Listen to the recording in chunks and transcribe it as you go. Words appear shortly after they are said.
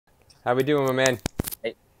How we doing, my man?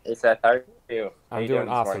 Hey Seth, how are you? How I'm you doing doing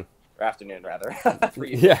this morning? awesome. Or afternoon, rather, for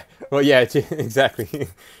you. Yeah. Well, yeah, exactly.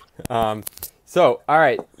 Um, all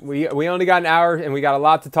right, we only got an hour and we got a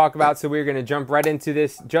lot to talk about, so we're going to jump right into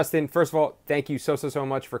this. Justin, first of all, thank you so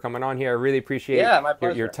much for coming on here. I really appreciate Yeah, my your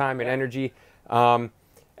pleasure. time and Yeah. energy. Um,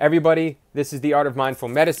 Everybody, this is the Art of Mindful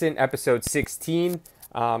Medicine, episode 16.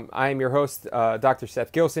 I am your host, Dr.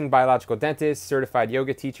 Seth Gilson, biological dentist, certified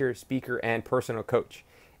yoga teacher, speaker, and personal coach.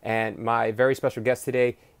 And my very special guest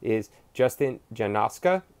today is Justin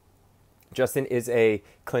Janoska. Justin is a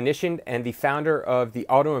clinician and the founder of the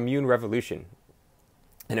Autoimmune Revolution,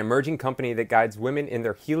 an emerging company that guides women in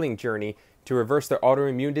their healing journey to reverse their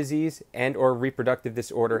autoimmune disease and or reproductive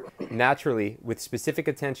disorder naturally with specific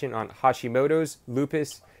attention on Hashimoto's,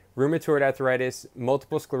 lupus, rheumatoid arthritis,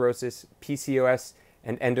 multiple sclerosis, PCOS,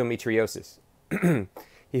 and endometriosis.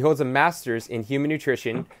 He holds a master's in human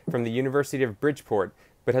nutrition from the University of Bridgeport,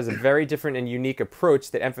 but has a very different and unique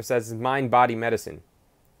approach that emphasizes mind-body medicine.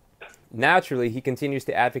 Naturally, he continues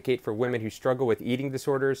to advocate for women who struggle with eating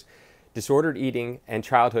disorders, disordered eating, and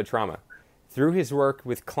childhood trauma. Through his work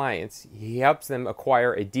with clients, he helps them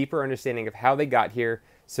acquire a deeper understanding of how they got here,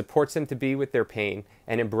 supports them to be with their pain,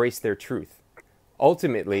 and embrace their truth.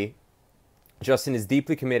 Ultimately, Justin is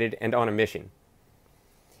deeply committed and on a mission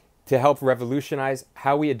to help revolutionize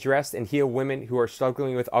how we address and heal women who are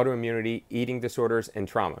struggling with autoimmunity, eating disorders, and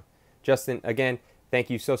trauma. Justin, again, thank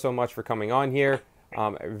you so much for coming on here.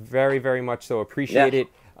 Very much so Yeah, appreciate it.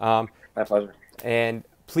 my pleasure. And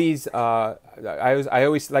please, I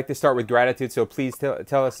always like to start with gratitude. So please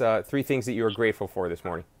tell us three things that you are grateful for this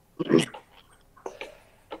morning.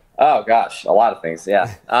 Oh gosh, a lot of things.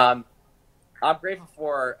 Yeah. I'm grateful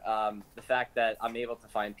for the fact that I'm able to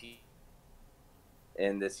find peace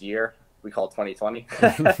in this year we call 2020.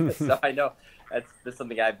 So I know that's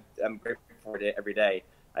something I'm grateful for every day,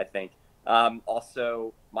 I think.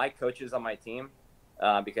 Also, my coaches on my team,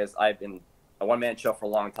 because I've been a one-man show for a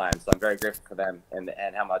long time, so I'm very grateful for them and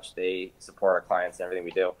how much they support our clients and everything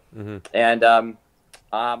we do. Mm-hmm. And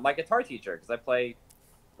my guitar teacher, because I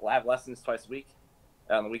have lessons twice a week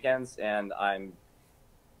on the weekends, and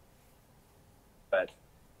but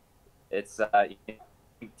it's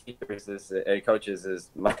teachers coaches is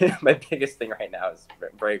my biggest thing right now. Is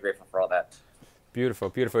very grateful for all that.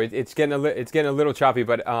 Beautiful. It's getting a little choppy,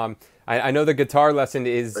 but I know the guitar lesson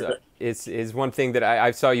is one thing that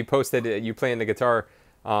I saw you posted you playing the guitar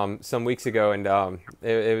some weeks ago, and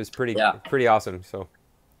it was Yeah, pretty awesome. So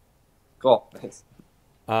cool. Thanks.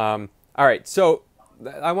 all right, so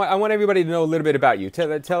I want everybody to know a little bit about you.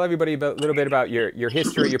 Tell everybody a little bit about your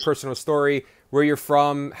history, your personal story, where you're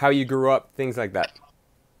from, how you grew up, things like that.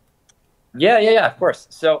 Yeah, of course.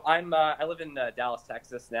 So I live in Dallas,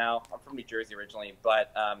 Texas now. I'm from New Jersey originally,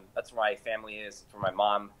 but that's where my family is. That's where my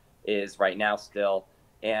mom is right now still.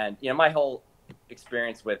 And my whole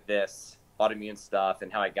experience with this autoimmune stuff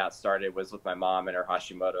and how I got started was with my mom and her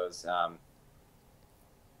Hashimoto's.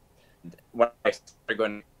 When I started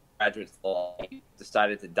going to graduate school, I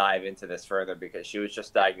decided to dive into this further because she was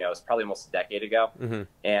just diagnosed probably almost a decade ago, Mm-hmm.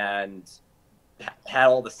 and had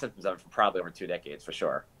all the symptoms of it for probably over 2 decades for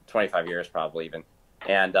sure, 25 years probably even.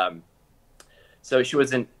 And so she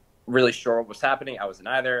wasn't really sure what was happening. I wasn't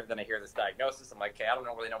either. Then I hear this diagnosis. I'm like, okay, I don't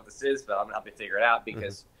really know what this is, but I'm gonna help you figure it out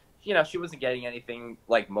because she wasn't getting anything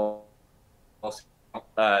like most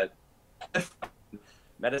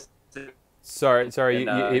medicine. Sorry,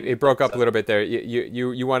 And it broke up a little bit there.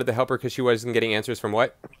 You wanted to help her because she wasn't getting answers from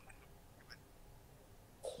what?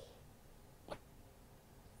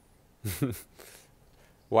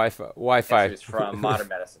 Wi-Fi. answers from modern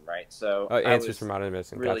medicine, right? So I Answers from was modern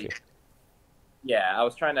medicine. Got really, you. yeah, I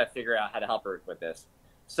was trying to figure out how to help her with this.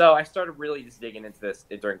 So I started really just digging into this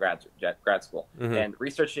during grad school Mm-hmm. and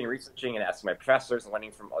researching, and asking my professors and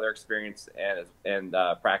learning from other experience and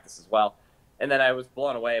practice as well. And then I was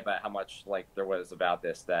blown away by how much like there was about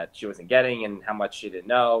this that she wasn't getting, and how much she didn't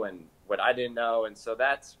know, and what I didn't know. And so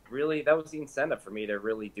that was the incentive for me to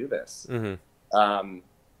really do this. Mm-hmm. Um,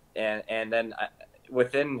 and then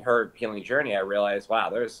within her healing journey, I realized, wow,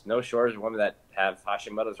 there's no shortage of women that have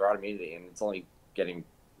Hashimoto's or autoimmunity, and it's only getting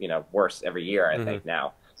worse every year. I Mm-hmm. think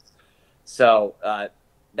now. So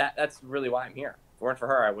that's really why I'm here. If it weren't for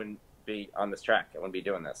her, I wouldn't be on this track. I wouldn't be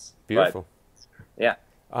doing this. But Beautiful. yeah,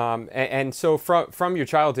 And so from your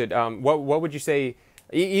childhood, what would you say,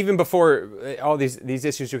 even before all these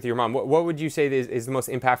issues with your mom, what would you say is the most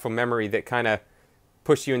impactful memory that kind of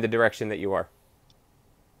pushed you in the direction that you are?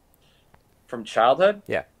 from childhood.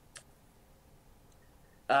 Yeah.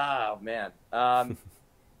 Oh man,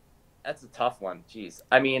 that's a tough one. Jeez,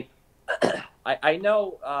 I mean, I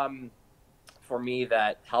know for me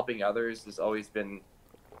that helping others has always been,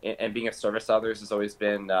 and being of service to others has always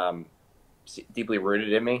been deeply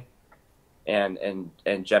rooted in me, and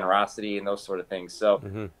generosity and those sort of things.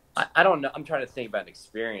 So I don't know. I'm trying to think about an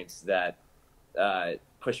experience that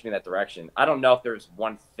pushed me in that direction. I don't know if there's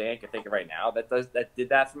one thing I can think of right now that did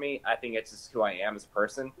that for me. I think it's just who I am as a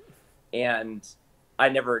person, and I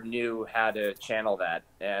never knew how to channel that.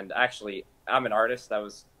 And actually, I'm an artist. I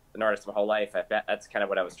was an artist my whole life. That's kind of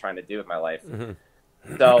what I was trying to do with my life.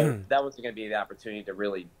 So that wasn't going to be the opportunity to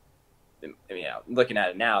really, looking at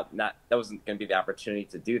it now, that wasn't going to be the opportunity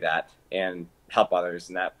to do that and help others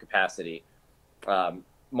in that capacity,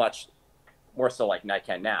 much more so like I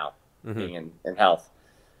can now, being in health,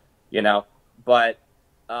 But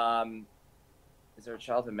is there a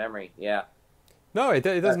childhood memory? Yeah. No, it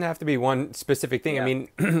doesn't have to be one specific thing. Yeah. I mean,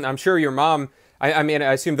 I'm sure your mom, I mean,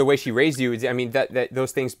 I assume the way she raised you, I mean, that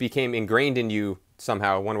those things became ingrained in you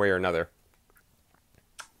somehow, one way or another.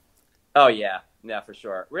 Oh, yeah. Yeah, for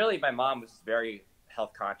sure. Really, my mom was very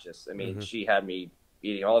health conscious. I mean, she had me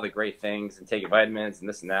eating all the great things and taking vitamins and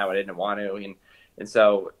this and that when I didn't want to. And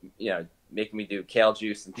so, making me do kale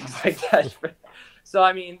juice and things like that. So,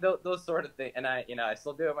 I mean, those sort of things. And I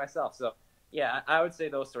still do it myself. So, yeah, I would say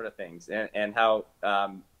those sort of things. And how,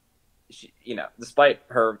 she, despite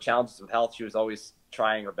her challenges with health, she was always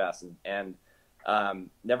trying her best and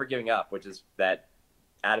never giving up, which is that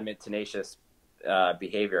adamant, tenacious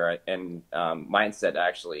behavior and mindset,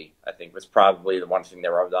 actually, I think was probably the one thing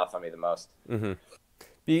that rubbed off on me the most.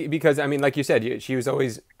 Because, I mean, like you said, she was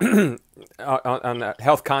always on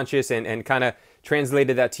health conscious and kind of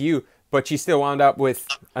translated that to you, but she still wound up with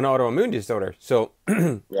an autoimmune disorder. So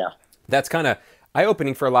yeah, that's kind of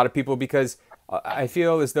eye-opening for a lot of people, because I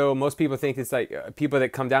feel as though most people think it's like people that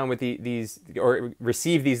come down with these or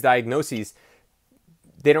receive these diagnoses,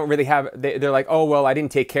 they don't really have, they're like, oh, well, I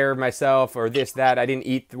didn't take care of myself, or this, that, I didn't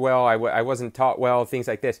eat well, I wasn't taught well, things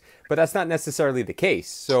like this. But that's not necessarily the case.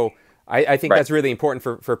 So I think that's really important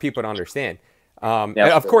for people to understand. And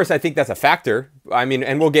of course, I think that's a factor. I mean,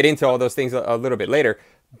 and we'll get into all those things a little bit later.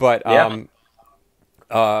 But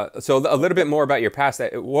so a little bit more about your past.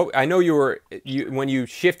 I know when you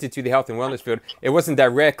shifted to the health and wellness field, it wasn't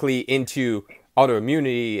directly into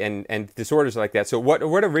autoimmunity and disorders like that. So what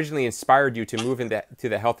originally inspired you to move into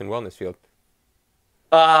the health and wellness field?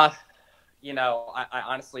 I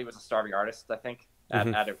honestly was a starving artist, I think, at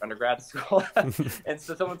undergrad school. And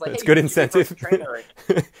so someone's like, "That's hey, good incentive." Trainer.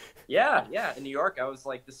 Yeah. In New York, I was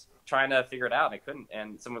like just trying to figure it out, and I couldn't.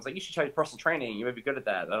 And someone's like, you should try personal training. You may be good at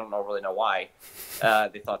that. I don't really know why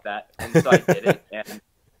they thought that. And so I did it,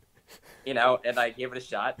 and I gave it a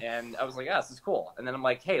shot, and I was like, this is cool. And then I'm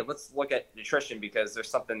like, hey, let's look at nutrition, because there's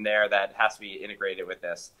something there that has to be integrated with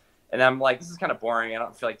this. And I'm like, this is kind of boring. I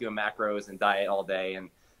don't feel like doing macros and diet all day. And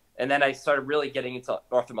then I started really getting into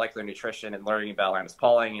orthomolecular nutrition and learning about Linus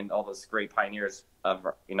Pauling and all those great pioneers of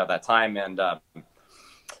that time, and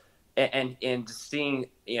just seeing,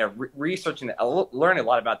 researching, learning a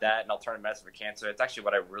lot about that and alternative medicine for cancer. It's actually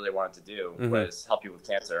what I really wanted to do, was help people with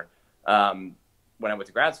cancer. When I went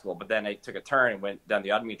to grad school, but then I took a turn and went down the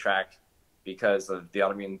autoimmune track because of the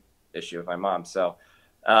autoimmune issue with my mom. So,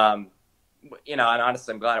 and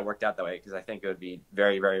honestly, I'm glad it worked out that way, because I think it would be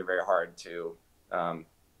very, very, very hard to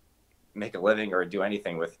make a living or do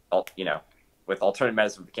anything with alternative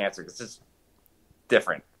medicine for cancer, because it's just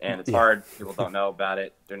different and it's hard. People don't know about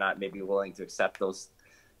it. They're not maybe willing to accept those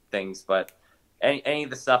things. But any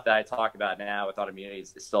of the stuff that I talk about now with autoimmunity,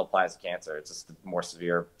 it still applies to cancer. It's just a more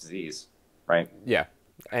severe disease. Right. Yeah.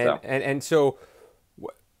 And so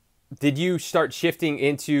did you start shifting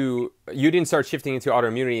into, you didn't start shifting into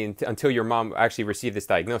autoimmunity until your mom actually received this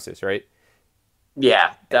diagnosis, right?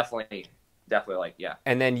 Yeah, definitely. Yeah.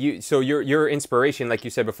 And then so your inspiration, like you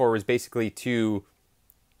said before, was basically to,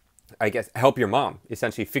 I guess, help your mom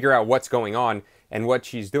essentially figure out what's going on and what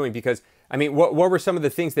she's doing. Because, I mean, what were some of the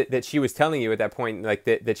things that she was telling you at that point, like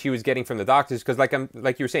that she was getting from the doctors? Because like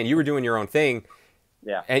you were saying, you were doing your own thing.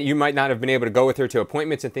 Yeah. And you might not have been able to go with her to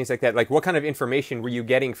appointments and things like that. Like, what kind of information were you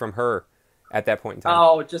getting from her at that point in time?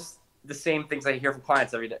 Oh, just the same things I hear from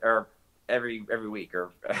clients every day, or every week,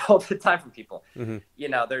 or all the time from people.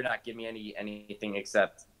 They're not giving me anything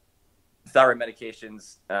except thyroid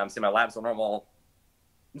medications. Say my labs are normal.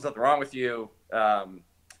 There's nothing wrong with you. There's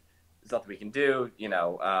nothing we can do.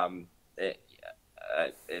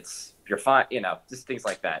 It's you're fine. Just things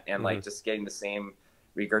like that, and like just getting the same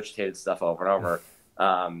regurgitated stuff over and over.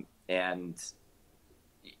 And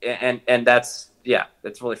that's,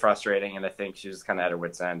 it's really frustrating. And I think she was kind of at her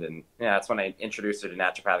wit's end. And that's when I introduced her to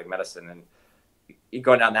naturopathic medicine and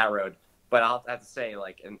going down that road. But I'll have to say,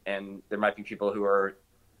 like, and there might be people who are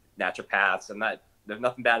naturopaths. There's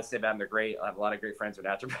nothing bad to say about them. They're great. I have a lot of great friends who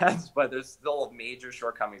are naturopaths, but there's still major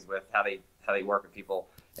shortcomings with how they work with people.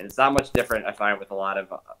 And it's not much different, I find, with a lot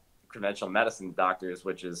of conventional medicine doctors,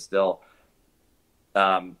 which is still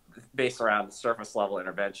based around surface level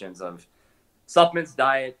interventions of supplements,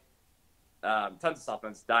 diet, tons of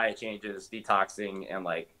supplements, diet changes, detoxing, and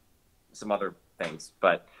like some other things.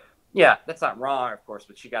 But yeah, that's not wrong, of course,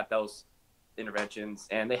 but she got those interventions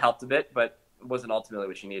and they helped a bit, but it wasn't ultimately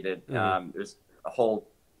what she needed. There's a whole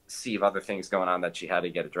sea of other things going on that she had to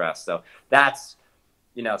get addressed. So that's,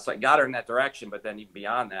 so I got her in that direction, but then even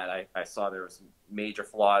beyond that, I saw there was major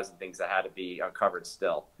flaws and things that had to be uncovered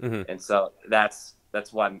still. And so that's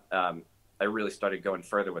when I really started going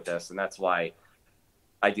further with this. And that's why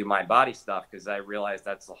I do mind body stuff, because I realized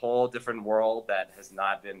that's a whole different world that has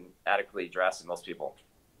not been adequately addressed in most people.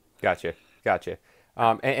 Gotcha.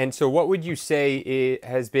 And so what would you say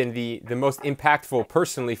has been the most impactful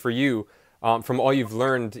personally for you from all you've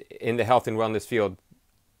learned in the health and wellness field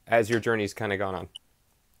as your journey's kind of gone on?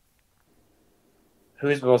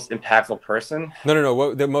 Who's the most impactful person? No.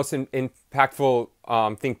 What the most impactful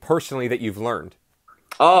thing personally that you've learned?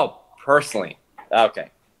 Oh, personally. Okay.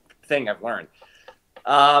 Thing I've learned.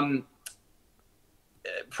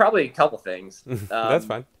 Probably a couple things. That's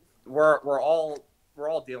fine. We're all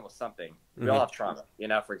dealing with something. We all have trauma,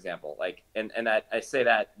 for example, and I say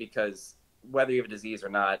that because whether you have a disease or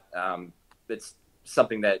not, it's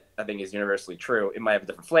something that I think is universally true. It might have a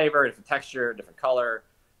different flavor, a different texture, a different color,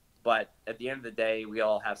 but at the end of the day, we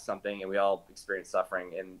all have something and we all experience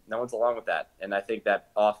suffering, and no one's alone with that. And I think that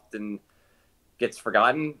often gets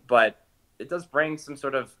forgotten, but it does bring some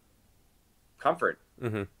sort of comfort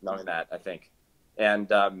knowing that, I think. And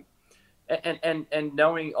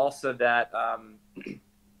knowing also that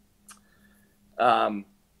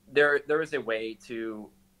there is a way to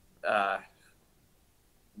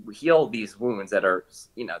heal these wounds that are,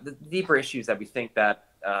 the deeper issues that we think that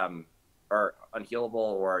are unhealable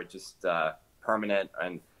or just permanent.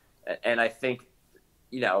 And I think,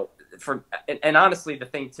 and honestly, the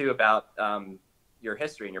thing too about your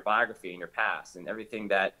history and your biography and your past and everything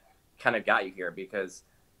that kind of got you here, because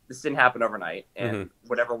this didn't happen overnight, and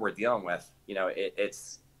whatever we're dealing with,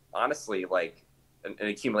 it's honestly like an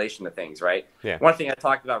accumulation of things, right? Yeah. One thing I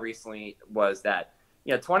talked about recently was that,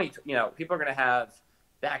 people are going to have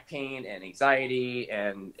back pain and anxiety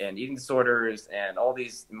and eating disorders and all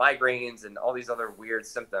these migraines and all these other weird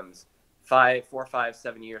symptoms 4, 5,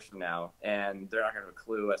 7 years from now, and they're not going to have a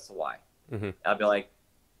clue as to why. I'll be like,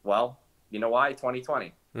 well, you know why?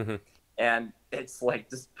 2020. And it's like,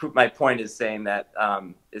 just my point is saying that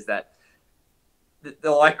is that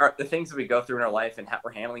the things that we go through in our life and how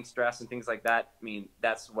we're handling stress and things like that. I mean,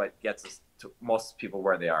 that's what gets us to most people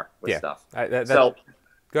where they are with stuff. So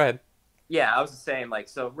go ahead. Yeah, I was just saying,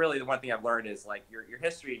 so really the one thing I've learned is your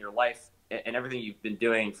history and your life and everything you've been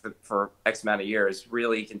doing for X amount of years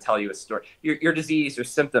really can tell you a story. Your disease, your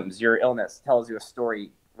symptoms, your illness tells you a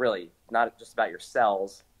story, really, not just about your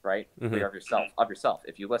cells, right? But of yourself,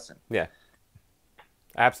 if you listen. Yeah,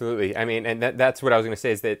 absolutely. I mean, and that's what I was going to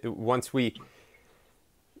say, is that once we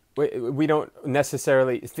don't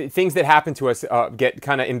necessarily, things that happen to us get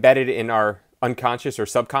kind of embedded in our unconscious or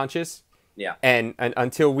subconscious. Yeah. And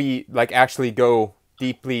until we actually go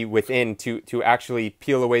deeply within to actually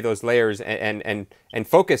peel away those layers and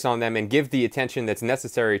focus on them and give the attention that's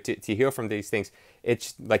necessary to heal from these things,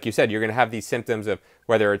 it's like you said, you're going to have these symptoms of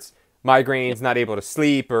whether it's migraines, not able to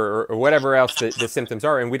sleep, or whatever else the symptoms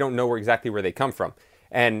are, and we don't know exactly where they come from.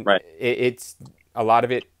 And it's a lot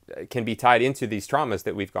of it can be tied into these traumas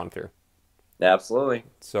that we've gone through. Absolutely.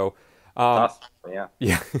 So,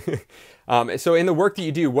 yeah. So in the work that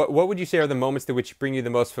you do, what would you say are the moments that which bring you the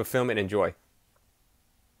most fulfillment and joy?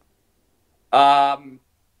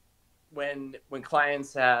 When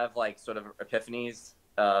clients have sort of epiphanies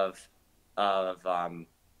of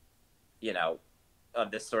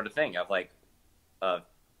this sort of thing, of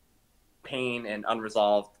pain and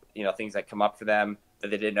unresolved, things that come up for them that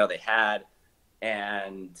they didn't know they had,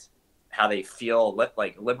 and how they feel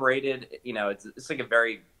liberated. It's like a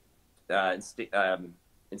very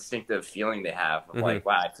instinctive feeling they have of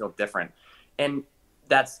wow, I feel different. And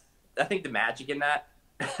that's, I think, the magic in that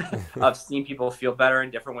of seeing people feel better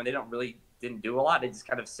and different when they didn't do a lot. They just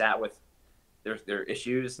kind of sat with their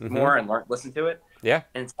issues more and listened to it. Yeah.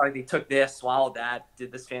 And it's like they took this, swallowed that,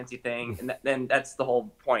 did this fancy thing. And then that's the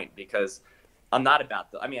whole point, because I'm not about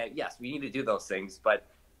yes, we need to do those things, but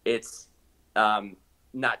it's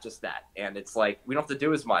not just that. And it's like, we don't have to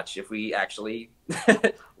do as much if we actually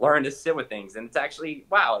learn to sit with things. And it's actually,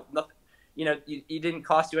 wow, nothing, it didn't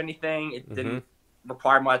cost you anything. It didn't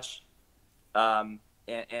require much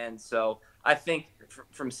And so I think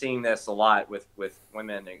from seeing this a lot with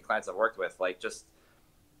women and clients I've worked with, like just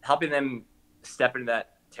helping them step into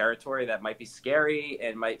that territory that might be scary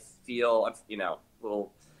and might feel, a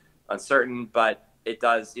little uncertain, but it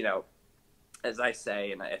does, as I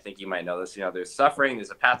say, and I think you might know this, there's suffering,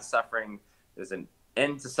 there's a path to suffering, there's an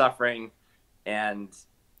end to suffering, and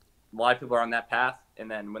a lot of people are on that path. And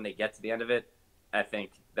then when they get to the end of it, I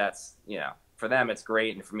think that's, for them, it's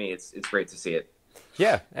great. And for me, it's great to see it.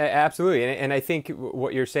 Yeah, absolutely. And I think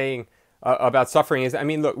what you're saying about suffering is, I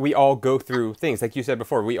mean, look, we all go through things. Like you said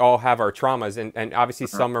before, we all have our traumas, and obviously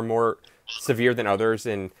some are more severe than others,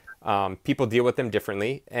 and people deal with them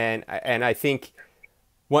differently. And I think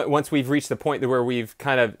once we've reached the point where we've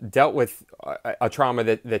kind of dealt with a trauma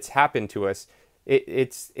that's happened to us,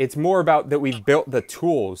 it's more about that we've built the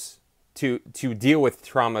tools to deal with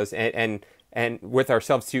traumas and with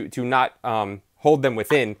ourselves to not hold them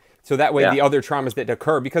within. So that way, the other traumas that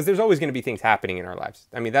occur, because there's always going to be things happening in our lives.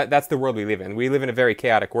 I mean, that's the world we live in. We live in a very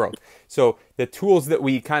chaotic world. So the tools that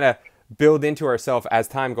we kind of build into ourselves as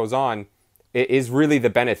time goes on is really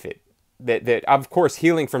the benefit. That of course,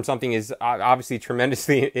 healing from something is obviously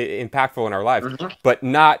tremendously impactful in our lives, but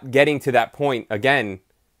not getting to that point again,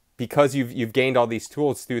 because you've gained all these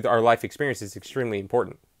tools through our life experience, is extremely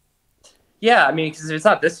important. Yeah, I mean, because if it's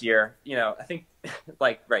not this year, I think,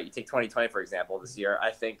 like, right, you take 2020, for example, this year, I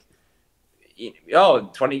think,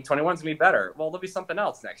 2021's going to be better. Well, there'll be something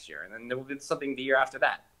else next year, and then there will be something the year after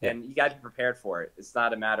that. Yeah. And you got to be prepared for it. It's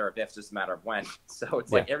not a matter of if, it's just a matter of when. So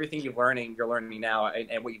it's like everything you're learning now,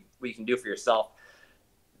 and what you can do for yourself,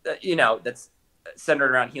 that's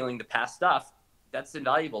centered around healing the past stuff. That's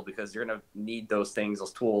invaluable, because you're going to need those things,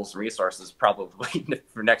 those tools, and resources probably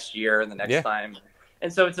for next year and the next time.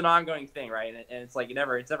 And so it's an ongoing thing, right? And it's like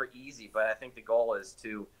it's never easy, but I think the goal is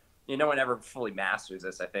to, no one ever fully masters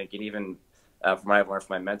this, I think. And even from what I've learned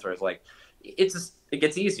from my mentors, like it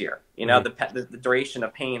gets easier. The duration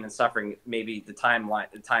of pain and suffering, maybe the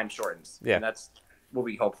time shortens. Yeah, and that's what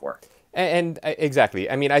we hope for. And exactly.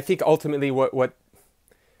 I mean, I think ultimately what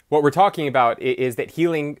we're talking about is that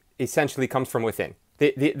healing essentially comes from within.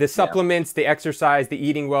 The supplements, the exercise, the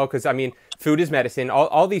eating well, because I mean, food is medicine.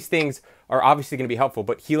 All these things are obviously going to be helpful,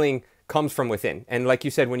 but healing comes from within. And like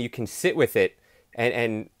you said, when you can sit with it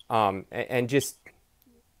and just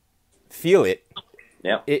feel it,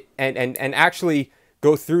 and actually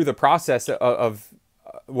go through the process of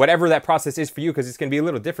whatever that process is for you, because it's going to be a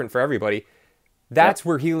little different for everybody. That's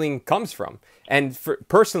where healing comes from. And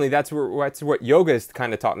personally, that's what yoga has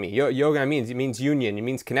kind of taught me. Yoga means union, it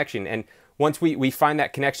means connection. And once we find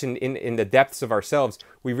that connection in the depths of ourselves,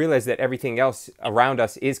 we realize that everything else around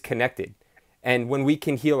us is connected. And when we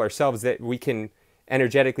can heal ourselves, that we can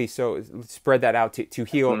energetically spread that out to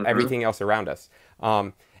heal everything else around us.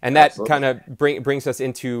 And that kind of brings us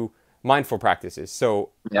into mindful practices. So,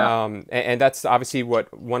 and that's obviously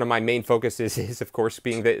what one of my main focuses is, of course,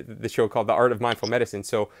 being the show called The Art of Mindful Medicine.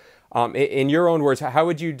 So in your own words, how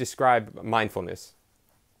would you describe mindfulness?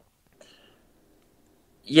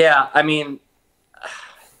 Yeah, I mean,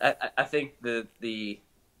 I think the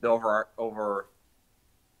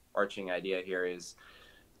overarching idea here is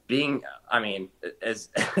being, as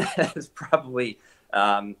probably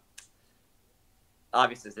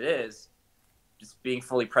obvious as it is, just being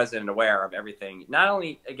fully present and aware of everything. Not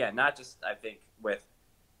only, again, not just, I think, with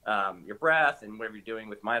your breath and whatever you're doing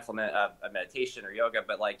with mindfulness, meditation or yoga,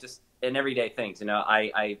 but like just in everyday things.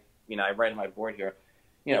 I write on my board here,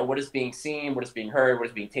 what is being seen, what is being heard, what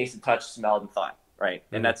is being tasted, touched, smelled, and thought, right?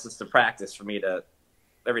 And that's just a practice for me to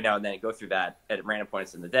every now and then go through that at random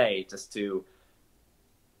points in the day, just to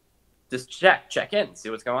check in,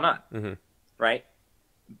 see what's going on, right?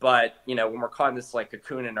 But, when we're caught in this like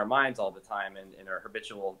cocoon in our minds all the time and in our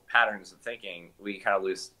habitual patterns of thinking, we kind of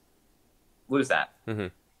lose that.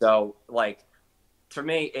 So like, for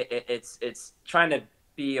me, it's trying to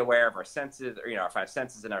be aware of our senses, or, our five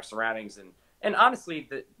senses and our surroundings. And honestly,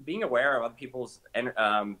 being aware of other people's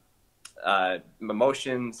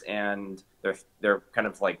emotions and their kind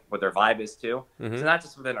of like what their vibe is too. So not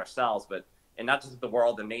just within ourselves, and not just the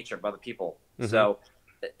world and nature, but other people. So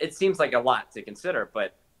it seems like a lot to consider,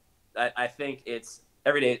 but I think it's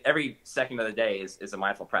every day, every second of the day is a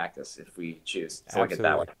mindful practice if we choose to look at it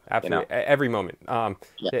that way. Absolutely, every moment.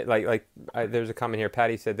 There's a comment here.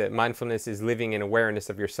 Patty said that mindfulness is living in awareness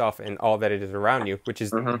of yourself and all that it is around you, which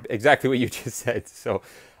is exactly what you just said. So,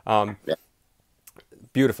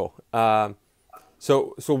 beautiful.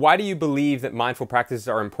 So why do you believe that mindful practices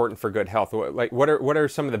are important for good health? What are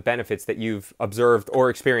some of the benefits that you've observed or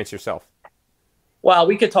experienced yourself? Well,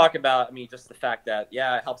 we could talk about, just the fact that,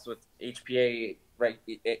 it helps with HPA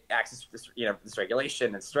it acts as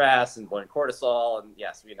dysregulation and stress and blood cortisol, and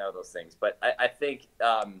yes, we know those things. But I think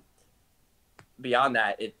beyond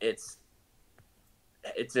that, it's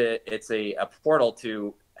a portal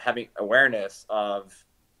to having awareness of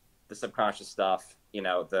the subconscious stuff,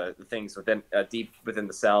 the things within deep within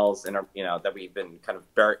the cells, and that we've been kind of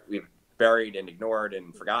buried and ignored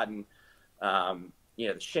and forgotten.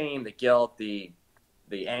 The shame, the guilt, the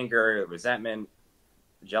anger, the resentment,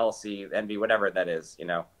 jealousy, envy, whatever that is,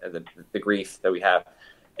 the grief that we have,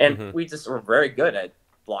 and we're very good at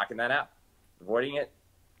blocking that out, avoiding it,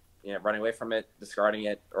 running away from it, discarding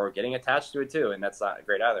it, or getting attached to it too, and that's not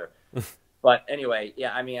great either. But anyway,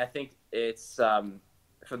 yeah, I mean, I think it's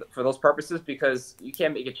for those purposes, because you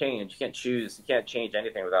can't make a change, you can't choose, you can't change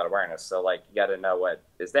anything without awareness. So like, you got to know what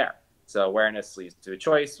is there. So awareness leads to a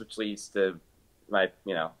choice, which leads to my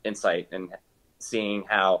insight and seeing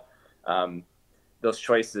how those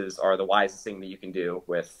choices are the wisest thing that you can do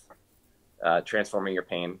with transforming your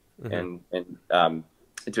pain and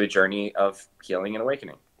into a journey of healing and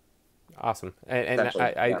awakening. Awesome. And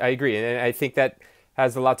I agree. And I think that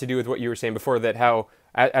has a lot to do with what you were saying before, that how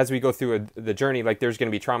as we go through the journey, like there's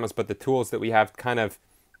going to be traumas, but the tools that we have kind of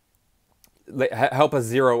help us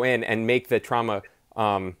zero in and make the trauma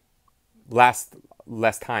last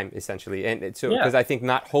less time, essentially. And so, because I think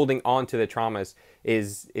not holding on to the traumas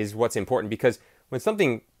is what's important, because when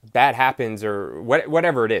something bad happens, or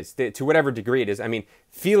whatever it is, to whatever degree it is, I mean,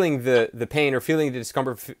 feeling the pain or feeling the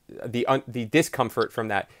discomfort, the discomfort from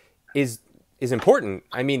that is important.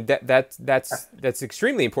 I mean, that's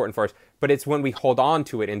extremely important for us. But it's when we hold on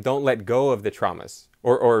to it and don't let go of the traumas,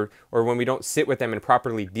 or when we don't sit with them and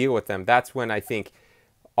properly deal with them, that's when I think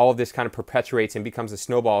all of this kind of perpetuates and becomes a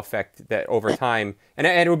snowball effect that over time, and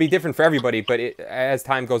it will be different for everybody, but as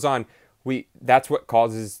time goes on, that's what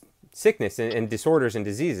causes sickness and disorders and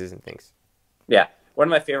diseases and things. Yeah. One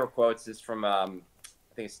of my favorite quotes is from, I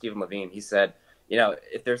think it's Stephen Levine. He said,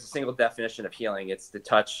 if there's a single definition of healing, it's to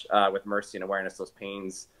touch with mercy and awareness those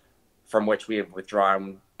pains from which we have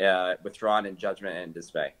withdrawn in judgment and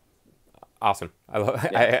dismay. Awesome. I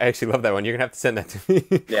actually love that one. You're gonna have to send that to me.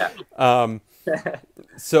 Yeah.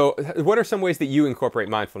 So what are some ways that you incorporate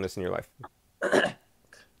mindfulness in your life?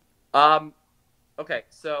 Okay.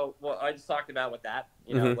 So, I just talked about with that,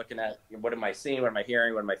 looking at what am I seeing, what am I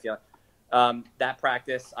hearing, what am I feeling? That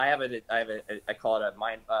practice, I call it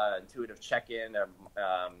a intuitive check-in.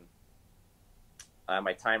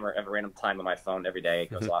 My timer, I have a random time on my phone every day.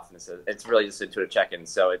 It goes off and it says, it's really just intuitive check-in.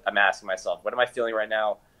 So I'm asking myself, what am I feeling right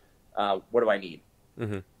now? What do I need?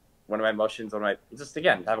 What are my emotions? Just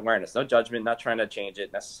again, have awareness, no judgment, not trying to change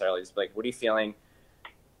it necessarily. Just like, what are you feeling?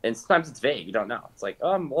 And sometimes it's vague. You don't know. It's like,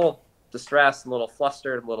 oh, I'm a little distressed, a little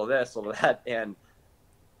flustered, a little this, a little that. And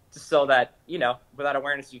just so that, without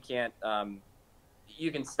awareness, you can't, you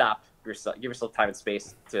can stop yourself, give yourself time and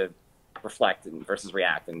space to reflect versus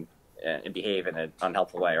react and behave in an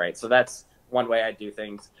unhelpful way. Right. So that's one way I do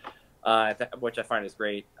things, which I find is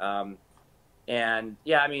great. And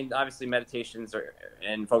yeah, I mean, obviously meditations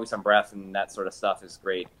and focus on breath and that sort of stuff is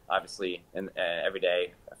great, obviously, and every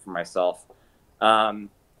day for myself.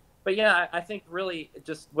 But yeah, I think really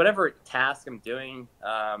just whatever task I'm doing,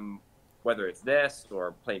 whether it's this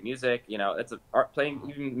or playing music,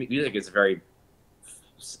 playing music is a very,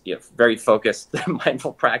 very focused,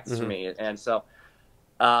 mindful practice for me. And so,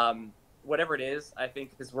 whatever it is, I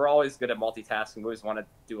think, because we're always good at multitasking. We always want to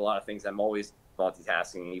do a lot of things. I'm always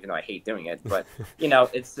multitasking, even though I hate doing it. But,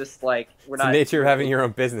 it's just like, we're not. It's the nature of having your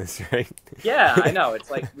own business, right? Yeah, I know.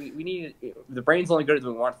 It's like, we need, the brain's only good at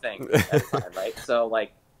doing one thing at a time, right? So,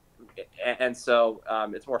 like, and so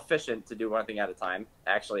it's more efficient to do one thing at a time,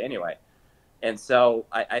 actually, anyway. And so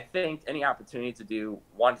I think any opportunity to do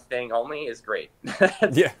one thing only is great.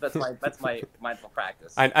 That's my mindful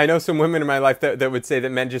practice. I know some women in my life that would say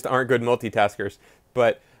that men just aren't good multitaskers,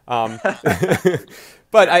 but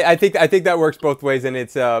but I think that works both ways, and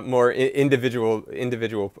it's more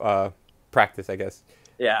individual practice, I guess.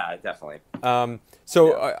 Yeah, definitely.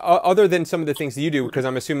 Other than some of the things that you do, because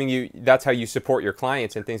I'm assuming that's how you support your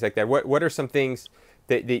clients and things like that. What are some things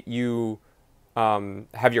that you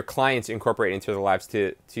have your clients incorporate into their lives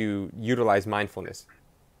to utilize mindfulness?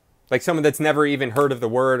 Like someone that's never even heard of the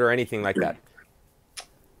word or anything like that.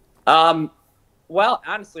 Well,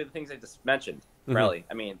 honestly, the things I just mentioned, really.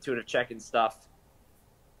 I mean, intuitive check-in stuff.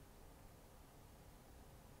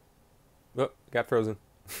 Oh, got frozen.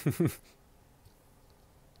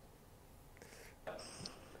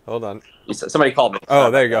 Hold on. Somebody called me. Oh,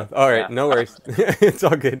 there you go. All right, no worries. It's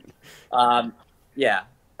all good. Yeah.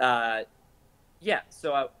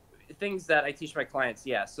 So things that I teach my clients,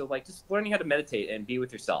 yeah. So like just learning how to meditate and be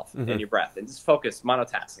with yourself Mm-hmm. and your breath and just focus,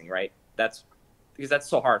 monotasking, right? That's because that's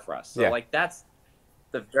so hard for us. So like that's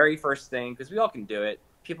the very first thing, because we all can do it.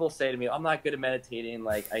 People say to me, I'm not good at meditating.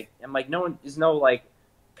 Like I'm like, there's no like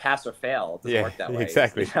pass or fail. It doesn't work that way.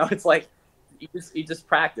 Exactly. It's like you just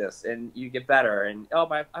practice and you get better. And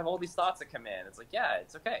I have all these thoughts that come in. It's like, yeah,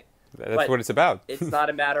 it's okay. That's what it's about. It's not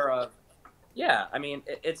a matter of, yeah. I mean,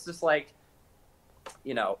 it's just like,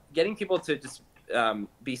 getting people to just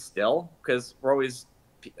be still, because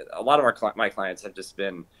a lot of my clients have just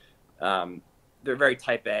been, they're very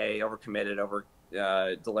type A, overcommitted, over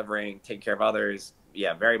delivering, taking care of others.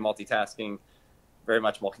 Yeah, very multitasking, very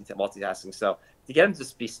much multitasking. So to get them to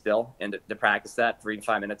just be still and to practice that 3 to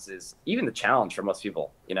 5 minutes is even the challenge for most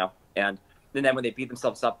people, and then when they beat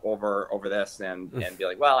themselves up over this and be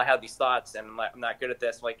like, well, I have these thoughts and I'm not good at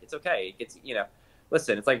this. Like, it's okay. It's,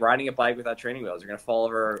 listen, it's like riding a bike without training wheels. You're going to fall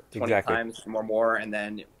over 20 times or more, and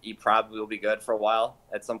then you probably will be good for a while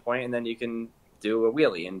at some point, and then you can do a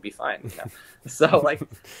wheelie and be fine. So like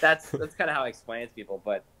that's kind of how I explain it to people.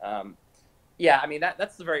 But yeah, I mean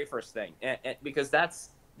that's the very first thing, and because that's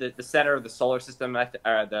the center of the solar system,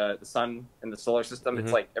 the sun and the solar system.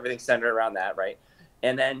 It's like everything's centered around that, right?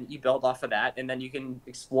 And then you build off of that, and then you can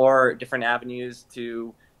explore different avenues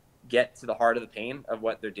to get to the heart of the pain of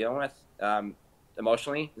what they're dealing with,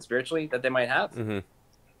 emotionally and spiritually, that they might have.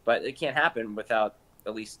 But it can't happen without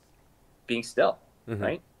at least being still,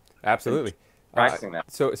 right? Absolutely. Practicing that.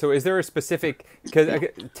 So is there a specific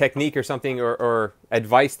technique or something or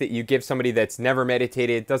advice that you give somebody that's never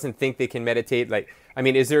meditated, doesn't think they can meditate? Like, I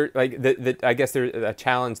mean, is there like I guess there's a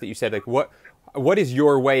challenge that you said, like what is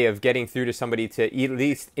your way of getting through to somebody to at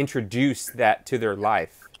least introduce that to their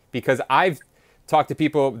life? Because I've talked to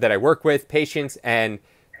people that I work with, patients, and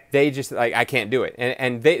they just like, I can't do it.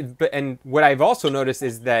 And what I've also noticed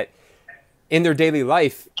is that in their daily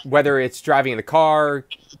life, whether it's driving in the car,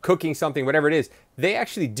 cooking something, whatever it is, they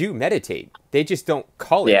actually do meditate. They just don't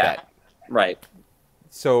call it that. Right.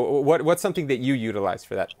 So what's something that you utilize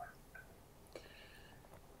for that?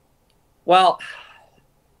 Well,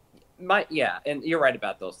 and you're right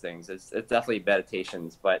about those things. It's definitely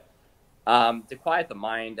meditations, but to quiet the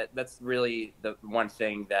mind, that's really the one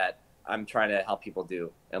thing that I'm trying to help people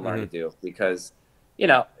do and learn to do, because,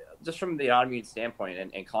 just from the autoimmune standpoint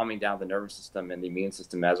and calming down the nervous system and the immune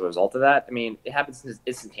system as a result of that, I mean, it happens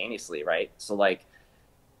instantaneously, right? So like,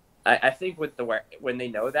 I think when they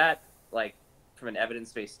know that, like from an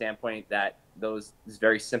evidence-based standpoint, that this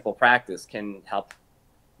very simple practice can help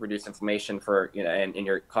reduce inflammation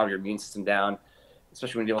and calm your immune system down,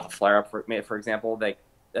 especially when you deal with a flare-up, for example. Like,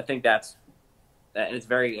 I think and it's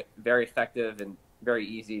very, very effective and very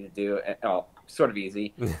easy to do. Sort of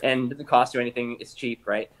easy, and doesn't cost you anything. It's cheap,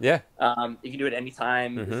 right? Yeah. You can do it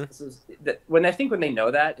anytime. When they know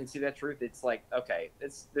that and see that truth, it's like, okay,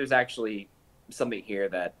 there's actually something here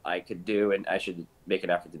that I could do, and I should make an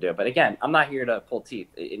effort to do it. But again, I'm not here to pull teeth.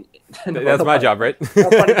 That's my job, right? No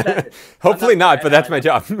pun intended. Hopefully not, but that's my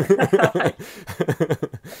job.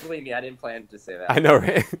 Believe me, I didn't plan to say that. I know,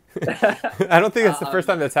 right? I don't think it's the first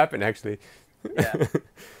time that's happened, actually. Yeah.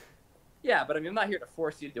 Yeah, but I mean, I'm not here to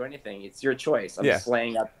force you to do anything. It's your choice. I'm just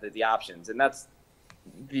laying out the options, and that's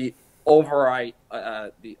the overall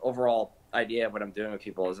idea of what I'm doing with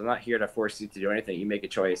people. Is I'm not here to force you to do anything. You make a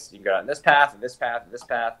choice. You can go down this path and this path and this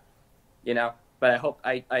path, But I hope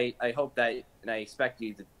that, and I expect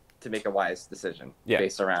you to make a wise decision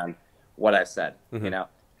based around what I've said.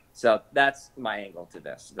 So that's my angle to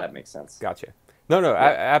this. If that makes sense. Gotcha. No,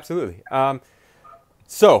 absolutely.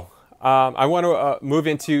 I want to move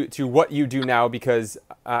into what you do now, because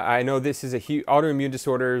I know this is a huge autoimmune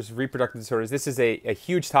disorders, reproductive disorders. This is a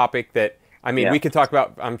huge topic that, I mean, we could talk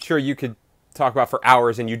about. I'm sure you could talk about for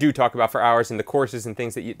hours, and you do talk about for hours in the courses and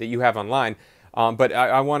things that you have online. But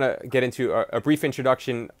I want to get into a brief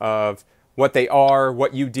introduction of what they are,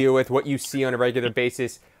 what you deal with, what you see on a regular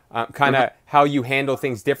basis, kind of how you handle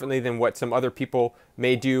things differently than what some other people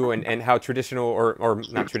may do, and how traditional or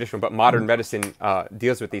not traditional, but modern medicine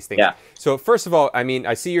deals with these things. Yeah. So first of all, I mean,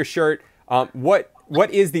 I see your shirt. What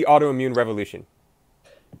is the autoimmune revolution?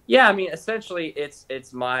 Yeah, I mean, essentially, it's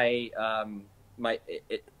my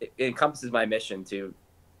it encompasses my mission to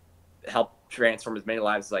help transform as many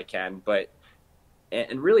lives as I can,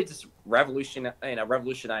 and really just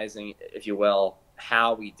revolutionizing, if you will,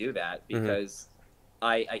 how we do that, because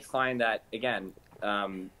I find that, again, a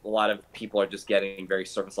lot of people are just getting very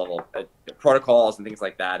surface level protocols and things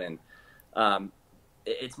like that, and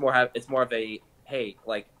it's more of a, hey,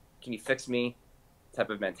 like, can you fix me type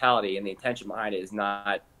of mentality, and the intention behind it is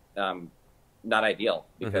not ideal,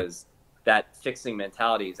 because that fixing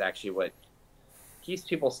mentality is actually what keeps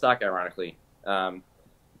people stuck, ironically.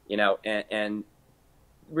 You know, and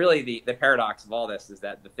really the paradox of all this is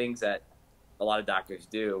that the things that a lot of doctors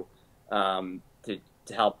do to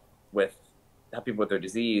help people with their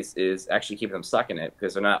disease is actually keeping them stuck in it,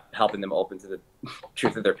 because they're not helping them open to the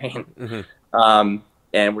truth of their pain.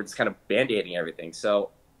 And we're just kind of band-aiding everything. So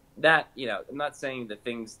that, you know, I'm not saying the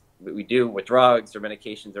things that we do with drugs or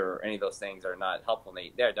medications or any of those things are not helpful.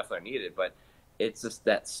 They're definitely needed, but it's just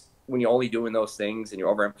that's when you're only doing those things and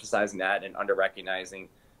you're overemphasizing that and under-recognizing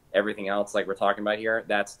everything else like we're talking about here,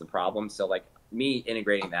 that's the problem. So like me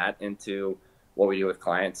integrating that into what we do with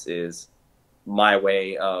clients is my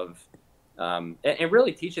way of and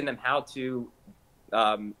really teaching them how to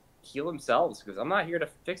heal themselves, because I'm not here to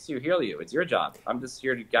fix you, heal you. It's your job. I'm just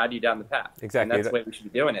here to guide you down the path. Exactly. And that's the way we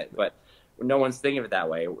should be doing it. But no one's thinking of it that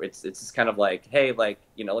way. It's just kind of like, hey, like,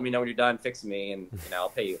 you know, let me know when you're done fixing me, and you know, I'll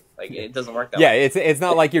pay you. Like, it doesn't work that way. Yeah, it's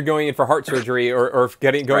not like you're going in for heart surgery or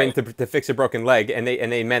going to fix a broken leg and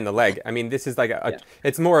they mend the leg. I mean, this is like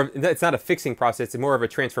it's not a fixing process. It's more of a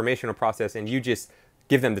transformational process, and you just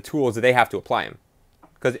give them the tools that they have to apply them.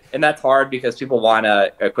 And that's hard because people want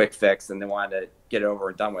a quick fix and they want to get it over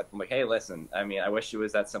and done with. I'm like, hey, listen, I mean, I wish it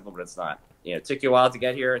was that simple, but it's not. You know, it took you a while to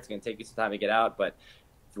get here. It's going to take you some time to get out. But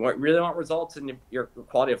if you really want results and your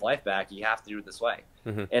quality of life back, you have to do it this way.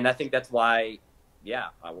 And I think that's why,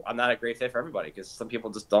 I'm not a great fit for everybody, because some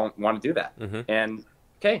people just don't want to do that. And,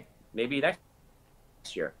 okay, maybe next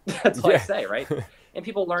year. That's all I say, right? And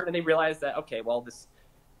people learn and they realize that, okay, well, this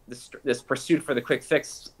pursuit for the quick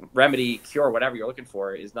fix, remedy, cure, whatever you're looking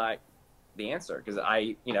for is not the answer. Because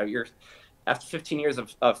you're after 15 years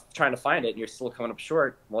of trying to find it and you're still coming up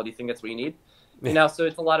short. Well, do you think that's what you need? You know, so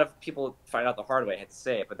it's a lot of people find out the hard way. I hate to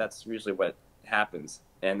say it, but that's usually what happens.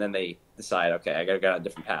 And then they decide, okay, I got to go on a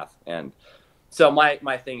different path. And so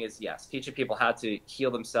my thing is, yes, teaching people how to heal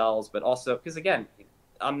themselves, but also, because again,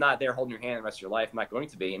 I'm not there holding your hand the rest of your life. I'm not going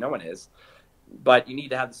to be. No one is. But you need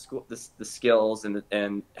to have the skills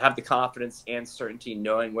and have the confidence and certainty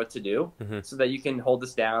knowing what to do, so that you can hold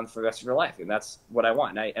this down for the rest of your life. And that's what I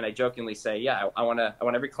want. And I jokingly say, I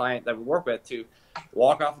want every client that we work with to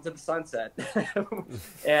walk off into the sunset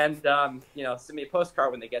and send me a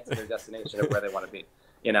postcard when they get to their destination of where they want to be.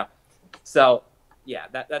 You know, so yeah,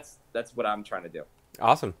 that's what I'm trying to do.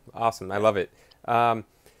 Awesome. I love it.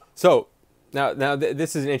 So. Now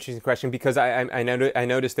this is an interesting question, because I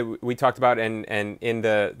noticed that we talked about and in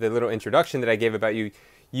the little introduction that I gave about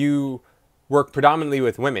you work predominantly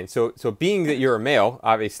with women. So being that you're a male,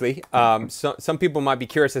 obviously, some people might be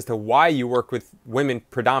curious as to why you work with women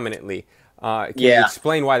predominantly. Can you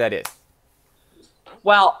explain why that is?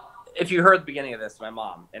 Well, if you heard the beginning of this, my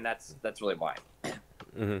mom, and that's really why.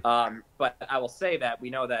 But I will say that we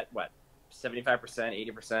know that 75%,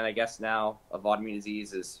 80%, I guess now, of autoimmune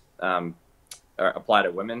disease is apply to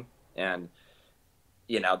women, and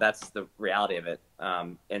that's the reality of it.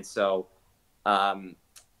 And so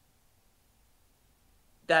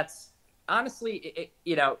that's honestly,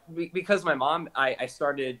 because my mom, I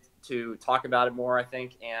started to talk about it more, I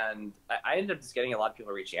think, and I ended up just getting a lot of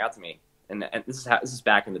people reaching out to me, and this is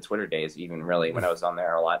back in the Twitter days, even really, when I was on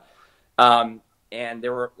there a lot, and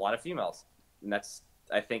there were a lot of females, and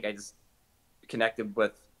I think I just connected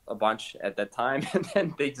with a bunch at that time, and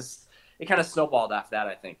then it kind of snowballed after that,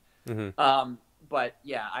 I think. But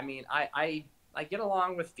yeah, I mean, I get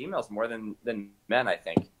along with females more than men, I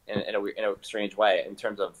think, in a strange way, in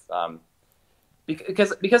terms of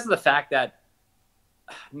because of the fact that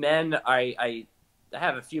men, I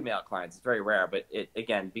have a few male clients. It's very rare, but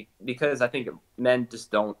because I think men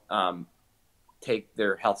just don't take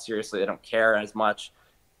their health seriously. They don't care as much.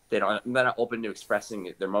 They're not open to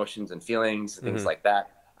expressing their emotions and feelings and things like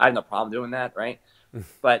that. I have no problem doing that, right?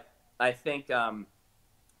 But I think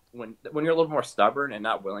when you're a little more stubborn and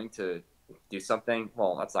not willing to do something,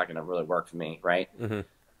 well, that's not going to really work for me, right?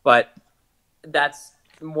 But that's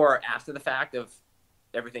more after the fact of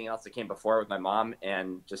everything else that came before with my mom,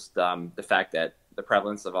 and just the fact that the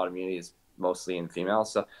prevalence of autoimmunity is mostly in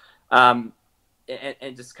females. So, and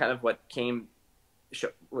just kind of what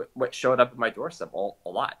showed up at my doorstep a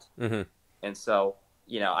lot. And so,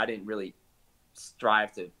 I didn't really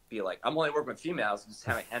strive to be like, I'm only working with females. Just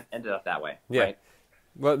kind of ended up that way. Yeah. Right?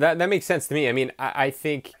 Well, that makes sense to me. I mean, I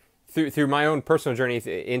think through my own personal journey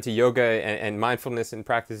into yoga and mindfulness and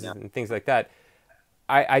practices and things like that,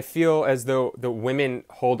 I feel as though the women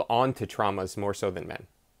hold on to traumas more so than men.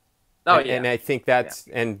 And I think that's,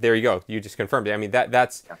 and there you go. You just confirmed it. I mean,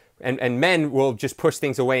 that's, and men will just push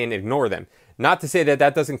things away and ignore them. Not to say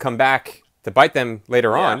that doesn't come back to bite them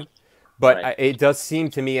later on, but it does seem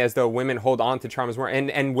to me as though women hold on to traumas more,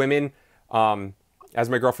 and women as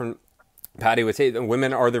my girlfriend Patty would say, the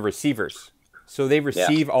women are the receivers. So they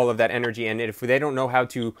receive all of that energy, and if they don't know how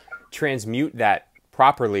to transmute that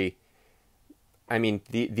properly, I mean,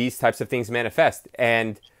 these types of things manifest.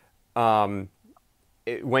 And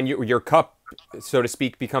when your cup, so to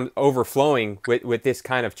speak, becomes overflowing with this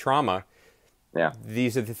kind of trauma,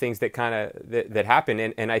 these are the things that kind of that happen.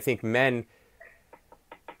 And I think men,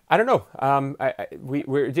 I don't know,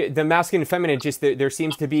 we're the masculine and feminine. Just there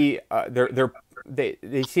seems to be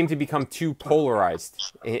they seem to become too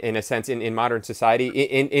polarized in a sense in modern society,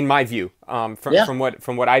 in my view, from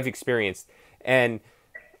what I've experienced. And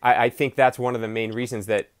I think that's one of the main reasons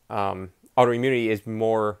that autoimmunity is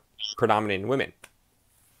more predominant in women.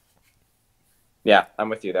 Yeah, I'm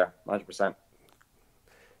with you there, 100%.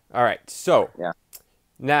 All right, so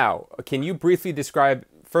now can you briefly describe,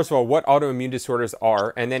 first of all, what autoimmune disorders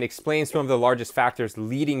are, and then explain some of the largest factors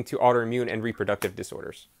leading to autoimmune and reproductive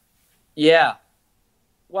disorders? Yeah.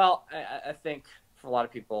 Well, I think for a lot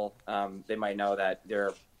of people, they might know that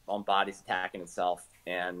their own body's attacking itself,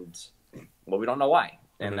 and well, we don't know why.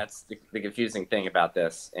 And that's the confusing thing about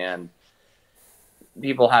this. And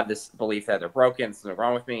people have this belief that they're broken, something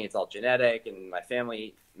wrong with me, it's all genetic, and my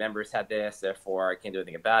family members had this, therefore I can't do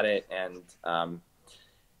anything about it. And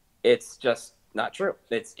it's just not true.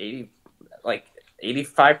 It's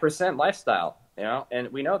 85% lifestyle, and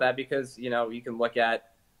we know that because, you can look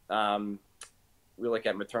at, we look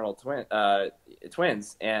at maternal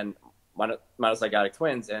twins and monozygotic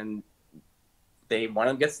twins, and one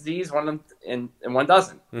of them gets disease, one of them and one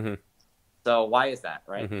doesn't. So why is that,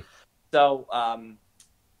 right? So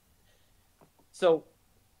so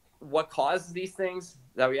what causes these things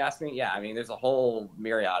that we ask me? Yeah, I mean, there's a whole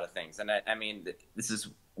myriad of things, and I mean, this is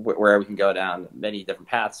where we can go down many different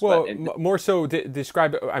paths. Well, more so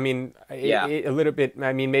describe, I mean, a little bit,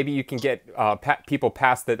 I mean, maybe you can get people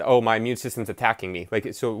past that, oh, my immune system's attacking me.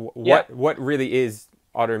 Like, so what really is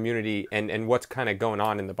autoimmunity, and what's kind of going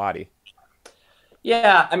on in the body?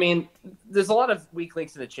 Yeah, I mean, there's a lot of weak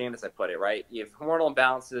links in the chain, as I put it, right? You have hormonal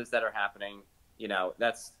imbalances that are happening.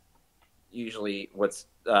 That's usually what's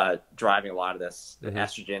driving a lot of this.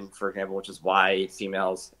 Estrogen, for example, which is why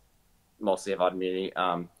females mostly have autoimmunity,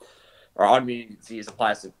 or autoimmune disease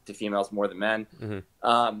applies to females more than men.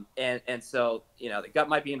 And so, the gut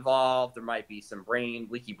might be involved. There might be some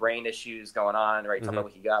leaky brain issues going on, right? Talking about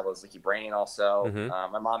leaky gut, was leaky brain also.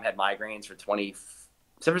 My mom had migraines for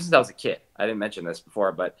ever since I was a kid. I didn't mention this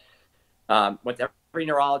before, but went to every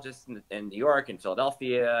neurologist in New York and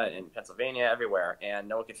Philadelphia and Pennsylvania, everywhere, and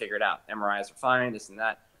no one could figure it out. MRIs are fine, this and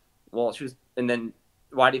that. Well, and then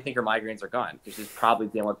why do you think her migraines are gone? Because she's probably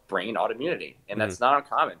dealing with brain autoimmunity, and that's not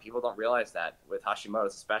uncommon. People don't realize that with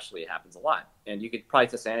Hashimoto's especially, it happens a lot, and you could probably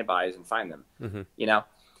test antibodies and find them.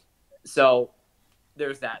 So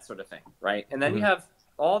there's that sort of thing, right? And then you have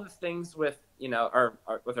all the things with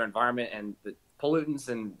with our environment and the pollutants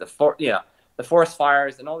and the forest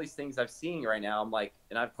fires and all these things I've seen right now. I'm like,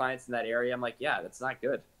 and I have clients in that area. I'm like, yeah, that's not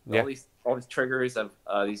good. All these triggers of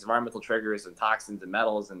these environmental triggers and toxins and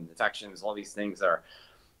metals and infections, all these things are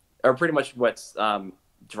pretty much what's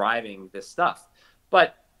driving this stuff.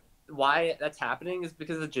 But why that's happening is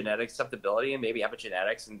because of genetic susceptibility and maybe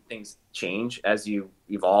epigenetics, and things change as you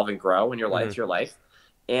evolve and grow in your life,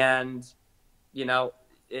 and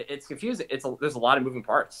it's confusing. There's a lot of moving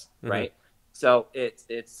parts, right? So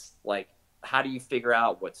it's like, how do you figure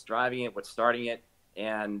out what's driving it, what's starting it?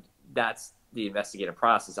 And that's the investigative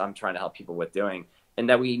process I'm trying to help people with doing, and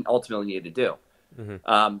that we ultimately need to do.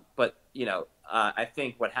 But I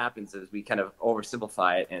think what happens is we kind of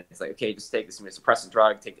oversimplify it, and it's like, okay, just take this immunosuppressant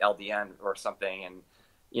drug, take LDN or something, and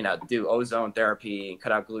do ozone therapy and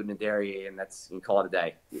cut out gluten and dairy, and you can call it a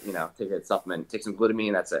day. Take a supplement, take some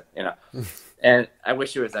glutamine, that's it. And I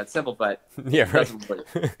wish it was that simple, but it doesn't work,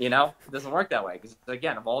 it doesn't work that way, because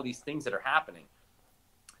again, of all these things that are happening.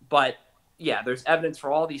 But yeah, there's evidence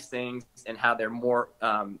for all these things and how they're more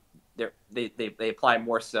they apply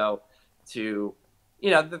more so to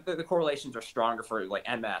the correlations are stronger for like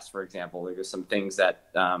MS, for example. There's some things that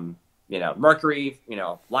mercury,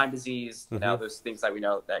 Lyme disease, there's things that we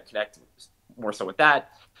know that connect more so with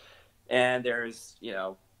that. And there's,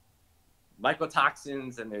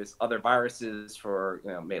 mycotoxins, and there's other viruses for,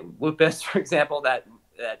 maybe lupus, for example, that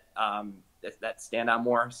stand out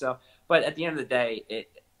more. So, but at the end of the day,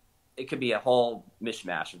 it could be a whole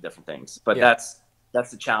mishmash of different things. But that's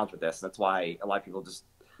the challenge with this. That's why a lot of people just,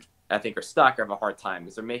 I think, are stuck or have a hard time,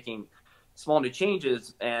 because they're making small new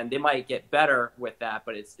changes, and they might get better with that,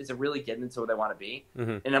 but is it really getting into what they want to be?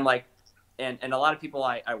 And I'm like, and a lot of people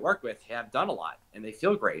I work with have done a lot, and they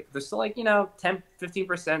feel great. They're still like, 10, 15%,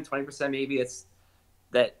 20%, maybe it's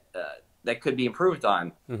that that could be improved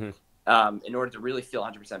on in order to really feel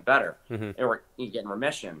 100% better or you get in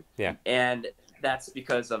remission. Yeah. And that's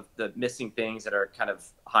because of the missing things that are kind of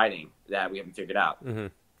hiding that we haven't figured out.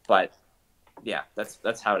 But yeah,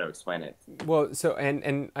 that's how to explain it. Well, so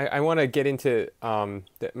and I want to get into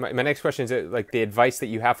my next question is like the advice that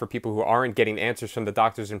you have for people who aren't getting answers from the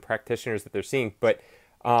doctors and practitioners that they're seeing. But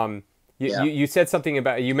you said something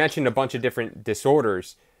about, you mentioned a bunch of different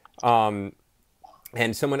disorders, and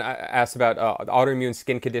someone asked about autoimmune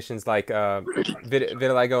skin conditions like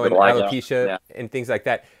vitiligo and alopecia and things like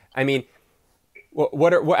that. I mean,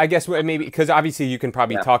 what I guess maybe, because obviously you can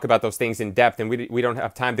probably talk about those things in depth, and we don't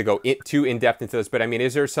have time to go too in depth into those. But I mean,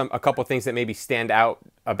 is there a couple things that maybe stand out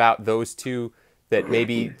about those two that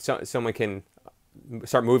maybe someone can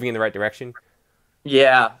start moving in the right direction?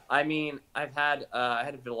 Yeah, I mean, I had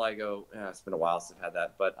a vitiligo. It's been a while since I've had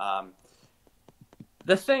that, but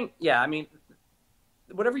the thing, I mean,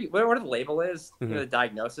 whatever the label is, you know, the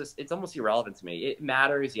diagnosis, it's almost irrelevant to me. It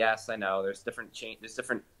matters, yes, I know. There's different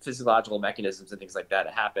physiological mechanisms and things like that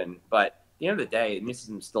happen, but at the end of the day, the immune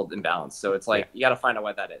system's still imbalanced. So it's like you got to find out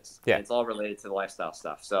what that is. Yeah, and it's all related to the lifestyle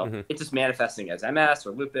stuff. So it's just manifesting as MS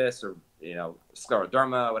or lupus or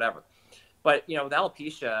scleroderma, whatever. But with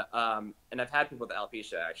alopecia, and I've had people with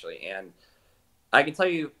alopecia actually, and I can tell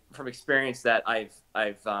you from experience that I've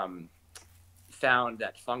found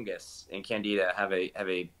that fungus and candida have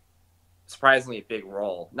a surprisingly big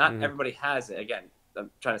role. Not everybody has it. Again, what I'm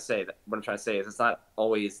trying to say is it's not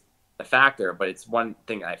always a factor, but it's one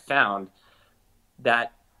thing I found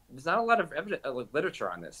that there's not a lot of literature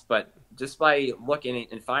on this, but just by looking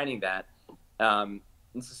and finding that,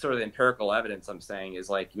 this is sort of the empirical evidence I'm saying is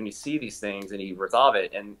like when you see these things and you resolve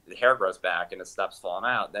it and the hair grows back and it stops falling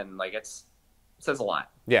out, then like it says a lot.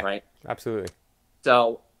 Yeah, right. Absolutely.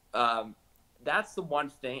 So that's the one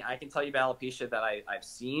thing I can tell you about alopecia that I've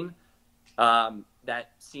seen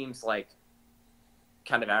that seems like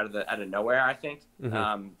kind of out of nowhere, I think.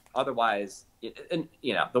 Otherwise, the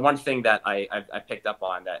one thing that I picked up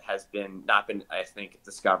on that has not been I think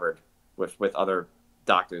discovered with other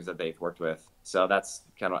doctors that they've worked with. So that's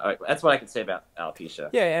kind of that's what I can say about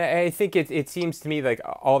alopecia. Yeah, and I think it seems to me like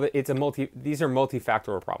these are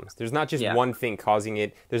multifactorial problems. There's not just one thing causing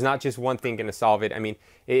it. There's not just one thing going to solve it. I mean,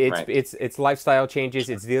 it's lifestyle changes.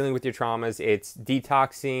 It's dealing with your traumas. It's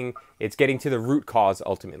detoxing. It's getting to the root cause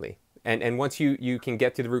ultimately. And once you can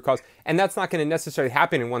get to the root cause, and that's not going to necessarily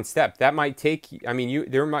happen in one step. That might take. I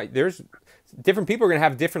mean, there's different people are going to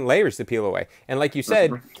have different layers to peel away. And like you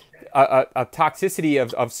said. A toxicity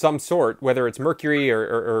of some sort, whether it's mercury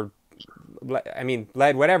or I mean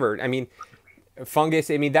lead, whatever. I mean fungus.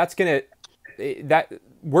 I mean that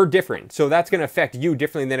we're different, so that's gonna affect you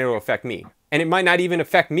differently than it'll affect me, and it might not even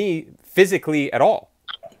affect me physically at all.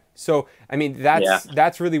 So I mean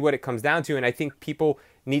that's really what it comes down to, and I think people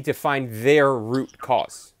need to find their root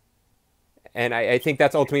cause, and I think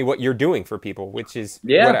that's ultimately what you're doing for people, which is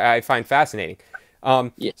what I find fascinating.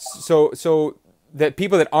 So that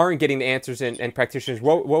people that aren't getting the answers and practitioners,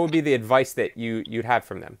 what would be the advice that you'd have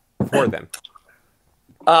from them for them?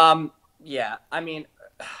 I mean,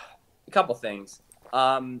 a couple things.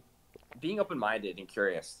 Being open-minded and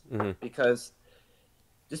curious, because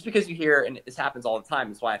just because you hear, and this happens all the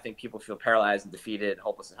time, is why I think people feel paralyzed and defeated,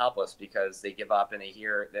 hopeless and helpless, because they give up and they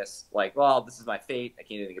hear this like, well, this is my fate. I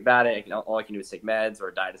can't do anything about it. All I can do is take meds,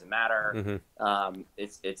 or die doesn't matter.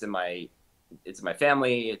 It's in my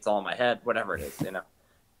family, it's all in my head, whatever it is,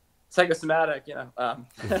 psychosomatic,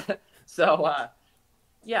 So,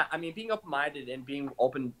 I mean, being open-minded and being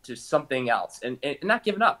open to something else and not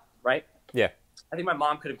giving up, right? Yeah. I think my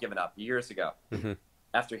mom could have given up years ago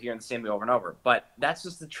after hearing the same thing over and over, but that's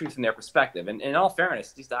just the truth from their perspective. And in all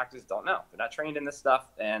fairness, these doctors don't know. They're not trained in this stuff,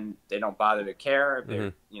 and they don't bother to care.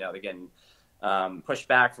 They're, they're getting pushed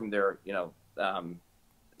back from their,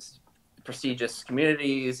 prestigious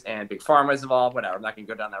communities and big pharma's involved, whatever. I'm not going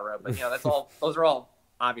to go down that road, but that's all. Those are all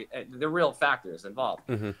obvious. They're real factors involved.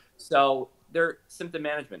 So they're symptom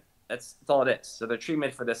management. That's all it is. So their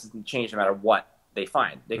treatment for this doesn't change no matter what they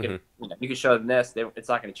find. They could, you can show them this. It's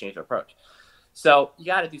not going to change their approach. So you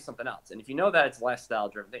got to do something else. And if you know that it's a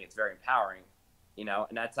lifestyle-driven thing, it's very empowering. And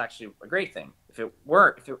that's actually a great thing. If it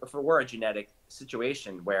were a genetic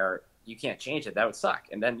situation where you can't change it, that would suck.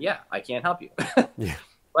 And then I can't help you.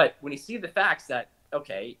 But when you see the facts that,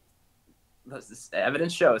 okay, this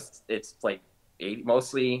evidence shows it's like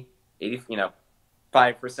 5%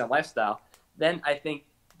 lifestyle, then I think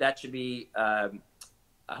that should be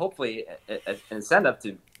hopefully an incentive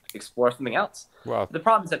to explore something else. Wow. The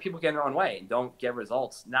problem is that people get in their own way and don't get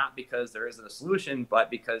results, not because there isn't a solution, but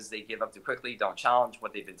because they give up too quickly, don't challenge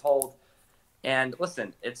what they've been told. And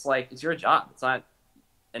listen, it's like, it's your job. It's not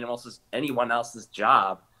anyone else's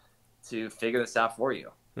job to figure this out for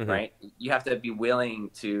you, right? You have to be willing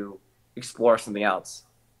to explore something else.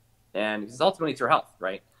 And because ultimately it's your health,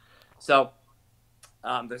 right? So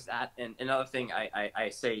there's that. And another thing I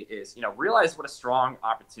say is, realize what a strong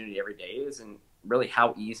opportunity every day is and really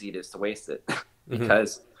how easy it is to waste it.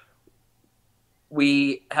 Because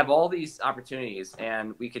we have all these opportunities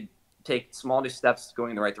and we could take small new steps going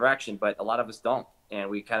in the right direction, but a lot of us don't. And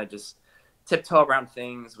we kind of just tiptoe around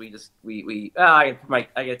things. I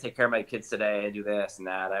got to take care of my kids today and do this and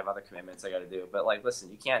that. I have other commitments I got to do. But like, listen,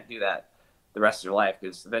 you can't do that the rest of your life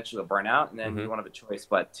because eventually you'll burn out, and then you won't have a choice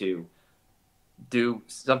but to do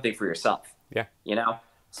something for yourself. Yeah.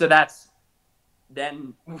 So that's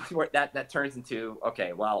then that turns into,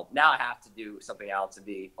 okay, well, now I have to do something else and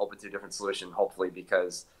be open to a different solution, hopefully,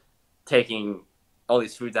 because taking all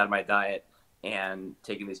these foods out of my diet and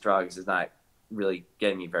taking these drugs is not really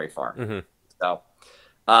getting me very far. So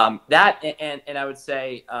that, and I would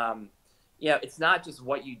say, it's not just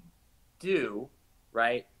what you do,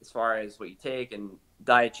 right, as far as what you take and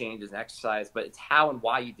diet changes and exercise, but it's how and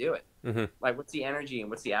why you do it. Like, what's the energy and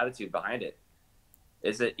what's the attitude behind it?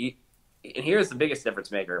 And here's the biggest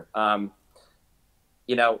difference maker.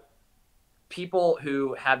 People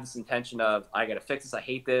who have this intention of, I got to fix this, I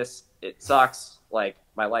hate this, it sucks, like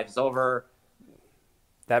my life is over.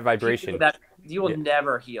 That vibration. That you will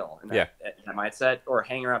never heal in that mindset, or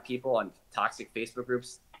hang around people on toxic Facebook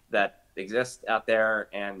groups that exist out there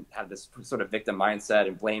and have this sort of victim mindset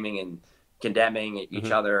and blaming and condemning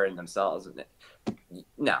each other and themselves.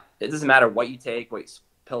 No, it doesn't matter what you take, what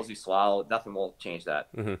pills you swallow, nothing will change that,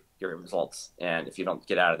 your results. And if you don't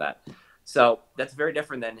get out of that. So that's very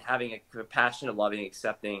different than having a compassionate, loving,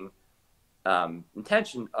 accepting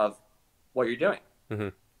intention of what you're doing.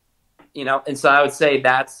 And so I would say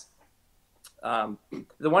that's the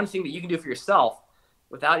one thing that you can do for yourself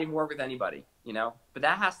without even working with anybody, but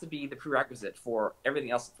that has to be the prerequisite for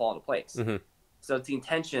everything else to fall into place. So it's the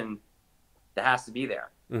intention that has to be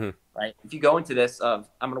there, right? If you go into this of,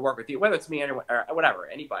 I'm going to work with you, whether it's me or whatever,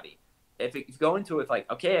 anybody, if you go into it with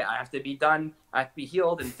like, okay, I have to be done, I have to be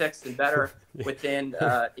healed and fixed and better within,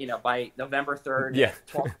 by November 3rd,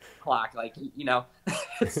 12 o'clock, like,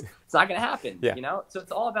 it's not going to happen, So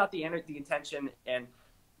it's all about the intention and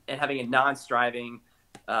having a non-striving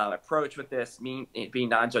approach with this, being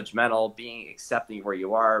non-judgmental, being accepting where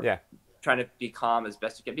you are, trying to be calm as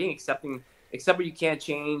best you can, being accepting, accept what you can't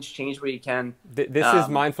change what you can. This is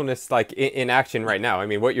mindfulness, like in action right now. I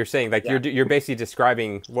mean, what you're saying, like you're basically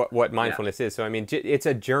describing what mindfulness is. So I mean, it's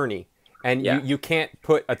a journey, and you can't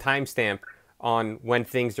put a timestamp on when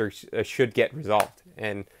things should get resolved.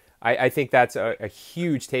 And I think that's a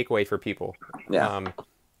huge takeaway for people.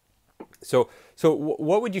 So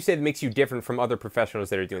what would you say that makes you different from other professionals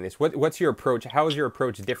that are doing this? What's your approach? How is your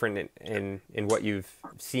approach different in what you've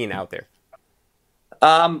seen out there?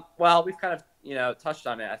 Well, we've kind of, touched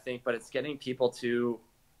on it, I think, but it's getting people to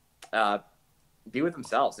be with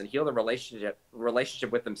themselves and heal the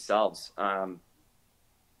relationship with themselves.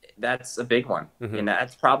 That's a big one. And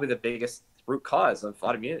that's probably the biggest root cause of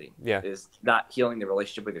autoimmunity is not healing the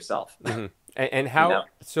relationship with yourself. And how,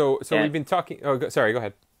 so we've been talking, sorry, go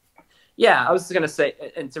ahead. Yeah, I was going to say,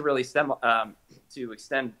 and to really to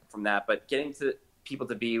extend from that, but getting to people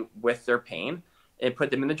to be with their pain and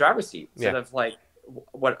put them in the driver's seat instead of like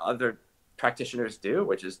what other practitioners do,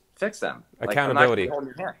 which is fix them. Accountability. Like, I'm not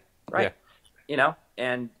holding your hand,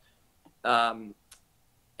 right?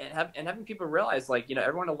 And having people realize, like,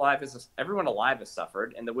 everyone alive has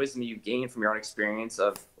suffered, and the wisdom you gain from your own experience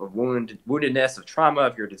of woundedness, of trauma,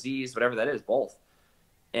 of your disease, whatever that is, both.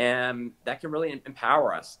 And that can really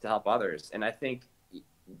empower us to help others. And I think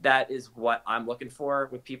that is what I'm looking for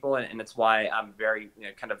with people. And it's why I'm very,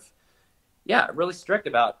 really strict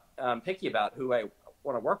about, picky about who I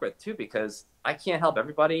want to work with too, because I can't help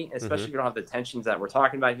everybody, especially if you don't have the tensions that we're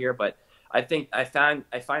talking about here. But I think I find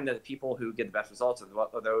that the people who get the best results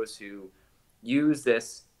are those who use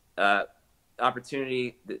this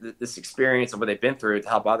opportunity, this experience of what they've been through to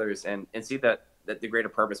help others and see that the greater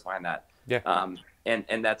purpose behind that.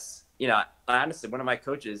 And that's, honestly, one of my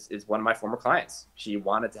coaches is one of my former clients. She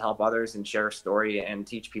wanted to help others and share her story and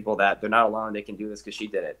teach people that they're not alone. They can do this because she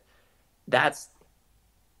did it. That's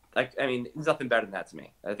like, there's nothing better than that to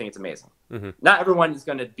me. I think it's amazing. Not everyone is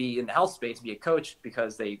going to be in the health space, be a coach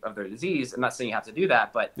because of their disease. I'm not saying you have to do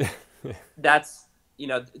that, but that's,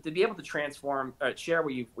 to be able to transform, share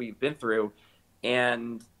what you've been through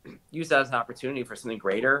and use that as an opportunity for something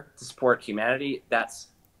greater to support humanity. That's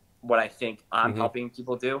what I think I'm helping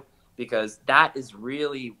people do, because that is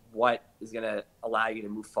really what is going to allow you to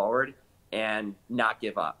move forward and not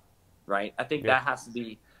give up, right? I think Yeah. that has to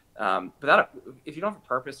be, if you don't have a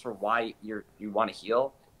purpose for why you want to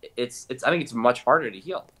heal, I think it's much harder to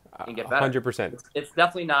heal and get better. 100%. It's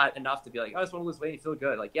definitely not enough to be like, oh, I just want to lose weight and feel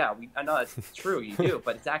good. Like, yeah, I know that's true, you do,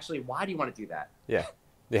 but it's actually, why do you want to do that? Yeah.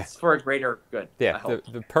 Yeah. It's for a greater good. Yeah.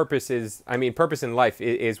 The purpose is, I mean, purpose in life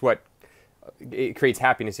is what it creates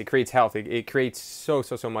happiness. It creates health. It creates so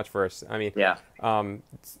much for us. I mean, yeah.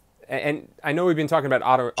 And I know we've been talking about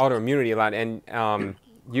autoimmunity a lot, and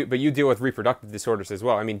but you deal with reproductive disorders as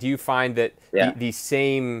well. I mean, do you find that the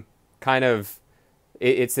same kind of,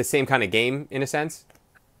 it's the same kind of game in a sense?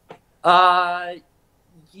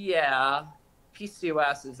 Yeah.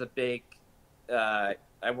 PCOS is a big, I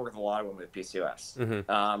work with a lot of women with PCOS.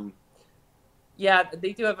 Mm-hmm. Yeah,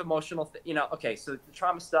 they do have emotional, okay, so the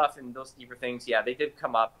trauma stuff and those deeper things, yeah, they did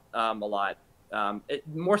come up a lot.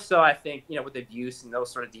 More so, I think, with abuse and those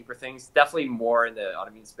sort of deeper things, definitely more in the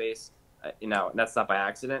autoimmune space, and that's not by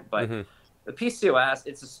accident, but mm-hmm. the PCOS,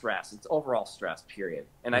 it's a stress. It's overall stress, period.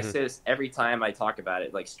 And mm-hmm. I say this every time I talk about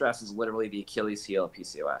it, like stress is literally the Achilles heel of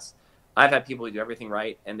PCOS. I've had people who do everything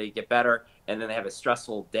right and they get better, and then they have a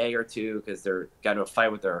stressful day or two because they're got into a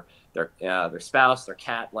fight with their spouse, their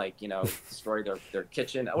cat, destroyed their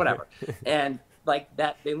kitchen, whatever. And like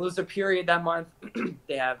that, they lose their period that month.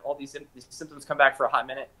 They have all these symptoms come back for a hot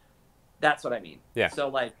minute. That's what I mean. Yeah. So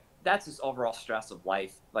like, that's just overall stress of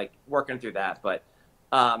life, like working through that. But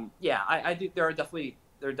I do. There are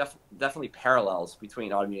definitely parallels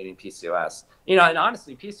between autoimmunity and PCOS. And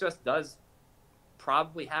honestly, PCOS does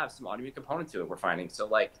probably have some autoimmune component to it, we're finding. So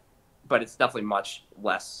like, but it's definitely much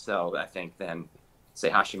less so, I think, than say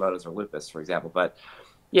Hashimoto's or lupus, for example. But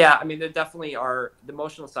yeah, I mean, there definitely are the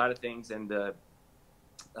emotional side of things and the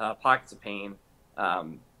pockets of pain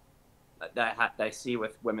that I see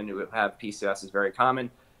with women who have PCOS is very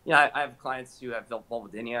common. I have clients who have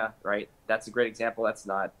vulvodynia, right? That's a great example. That's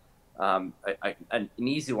not an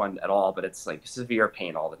easy one at all, but it's like severe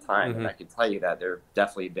pain all the time. Mm-hmm. And I can tell you that there have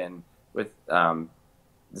definitely been with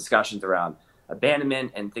discussions around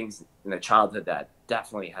abandonment and things in their childhood that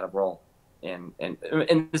definitely had a role in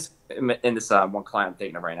this one client I'm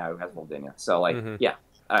thinking of right now who has vulvodynia. So like, mm-hmm. yeah,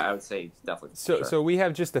 I would say definitely. So we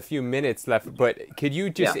have just a few minutes left, but could you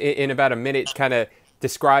just in about a minute kind of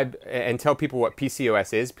describe and tell people what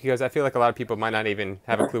PCOS is? Because I feel like a lot of people might not even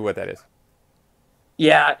have a clue what that is.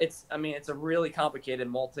 Yeah, it's a really complicated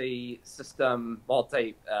multi-system,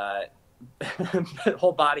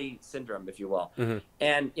 whole body syndrome, if you will. Mm-hmm.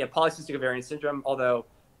 And polycystic ovarian syndrome, although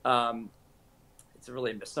it's a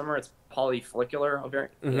really misnomer, it's polyfollicular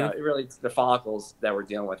ovarian. Mm-hmm. It's the follicles that we're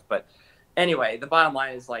dealing with. But anyway, the bottom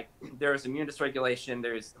line is like there's immune dysregulation,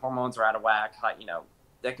 there's hormones are out of whack.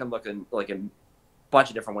 That can look in like a bunch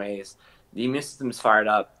of different ways. The immune system is fired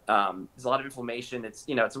up. There's a lot of inflammation. It's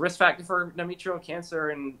a risk factor for endometrial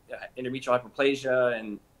cancer and endometrial hyperplasia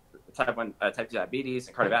and type 2 diabetes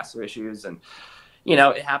and cardiovascular issues. And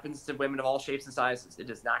it happens to women of all shapes and sizes. It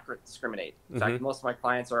does not discriminate. In mm-hmm. fact, most of my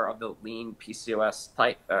clients are of the lean PCOS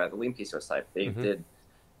type. They mm-hmm. did,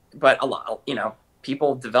 but a lot.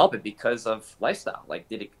 People develop it because of lifestyle. Like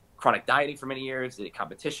did chronic dieting for many years. They did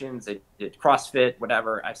competitions. They did CrossFit,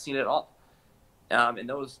 whatever. I've seen it all. And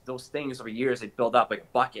those things over years, they build up like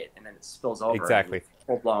a bucket and then it spills over. Exactly.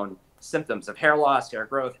 Full-blown symptoms of hair loss, hair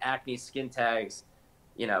growth, acne, skin tags,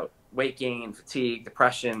 weight gain, fatigue,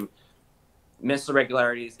 depression, menstrual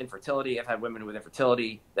irregularities, infertility. I've had women with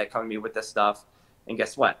infertility that come to me with this stuff. And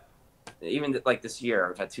guess what? Even like this year,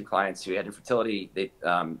 I've had 2 clients who had infertility. They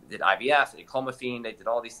did IVF, they did clomiphene, they did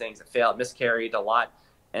all these things that failed, miscarried a lot.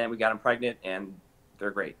 And we got them pregnant and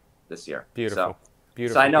they're great this year. Beautiful.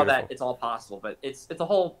 So I know that it's all possible, but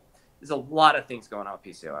there's a lot of things going on with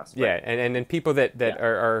PCOS. Yeah, and then people that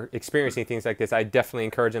are experiencing things like this, I definitely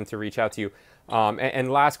encourage them to reach out to you.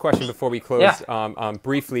 And last question before we close,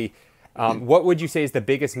 briefly, what would you say is the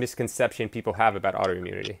biggest misconception people have about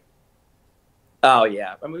autoimmunity? Oh,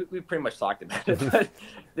 yeah. I mean, we pretty much talked about it, but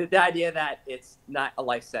the idea that it's not a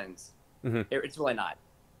life sentence, mm-hmm. It's really not.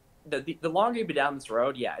 The longer you be down this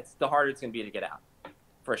road, it's the harder it's going to be to get out,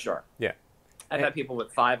 for sure. Yeah. I've had people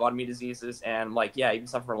with 5 autoimmune diseases, and even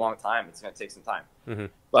suffer for a long time. It's going to take some time, mm-hmm.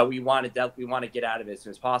 but we want to get out of it as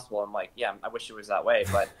soon as possible. I'm like, I wish it was that way,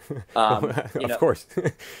 but of course,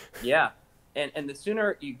 yeah. And the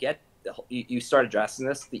sooner you start addressing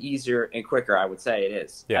this, the easier and quicker I would say it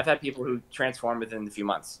is. Yeah. I've had people who transform within a few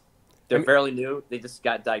months. They're fairly new. They just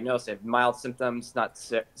got diagnosed. They have mild symptoms, not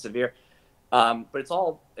severe, but it's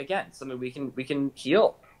all something we can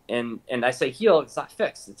heal. And I say heal, it's not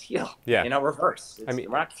fixed, it's heal. Yeah. Reverse. We're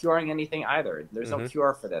not curing anything either. There's mm-hmm. no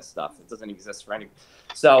cure for this stuff. It doesn't exist for anything.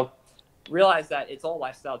 So, realize that it's all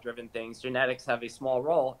lifestyle driven things. Genetics have a small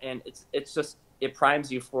role, and it's just, it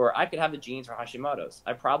primes you for, I could have the genes for Hashimoto's.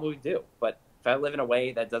 I probably do, but if I live in a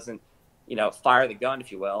way that doesn't, fire the gun,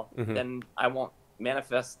 if you will, then I won't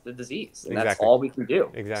manifest the disease, and that's all we can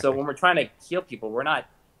do. So when we're trying to heal people, we're not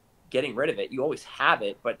getting rid of it. You always have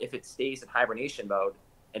it, but if it stays in hibernation mode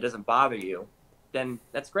and doesn't bother you, then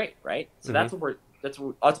that's great, right? So that's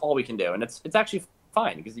all we can do, and it's actually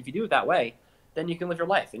fine, because if you do it that way, then you can live your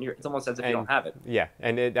life, and it's almost as if you don't have it. Yeah,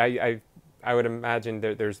 and I would imagine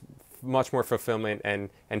there's much more fulfillment and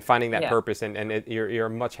finding that purpose, and you're a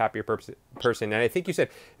much happier person. And I think you said,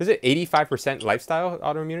 is it 85% lifestyle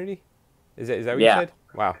autoimmunity? Is that what you said?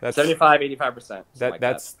 Wow, that's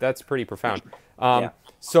 75-85%. That's pretty profound.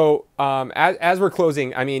 So as we're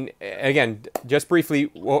closing, I mean, again, just briefly,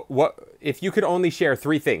 what if you could only share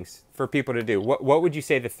 3 things for people to do? What would you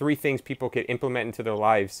say the 3 things people could implement into their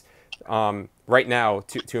lives right now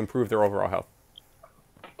to improve their overall health?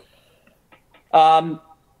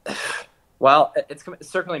 Well, it's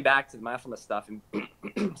circling back to the mindfulness stuff, and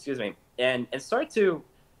excuse me, and start to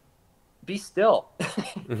be still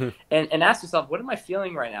and ask yourself, what am I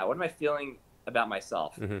feeling right now? What am I feeling about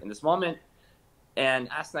myself in this moment? And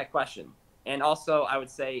asking that question. And also, I would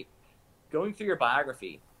say, going through your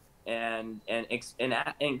biography and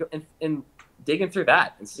digging through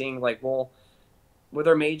that and seeing, like, well, were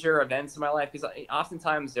there major events in my life? Because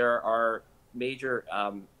oftentimes there are major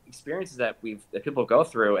experiences that people go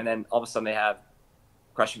through, and then all of a sudden they have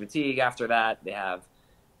crushing fatigue after that. They have,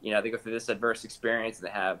 they go through this adverse experience, and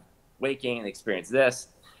they have weight gain, and they experience this.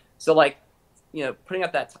 So, like, drawing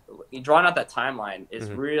out that timeline is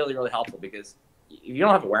really, really helpful, because if you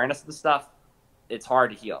don't have awareness of the stuff, it's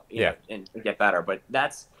hard to heal, and get better. But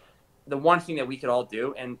that's the one thing that we could all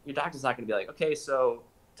do. And your doctor's not going to be like, okay, so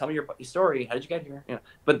tell me your story. How did you get here?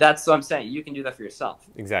 But that's what I'm saying. You can do that for yourself.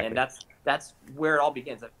 Exactly. And that's where it all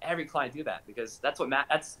begins. Have every client do that, because that's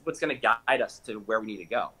what's going to guide us to where we need to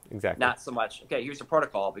go. Exactly. Not so much, okay, here's a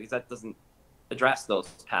protocol, because that doesn't address those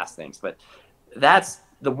past things. But that's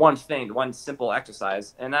the one thing, the one simple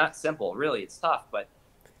exercise. And not simple, really. It's tough, but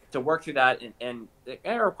to work through that, and it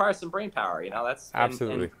requires some brain power, that's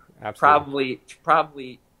absolutely. Probably,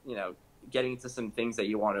 getting into some things that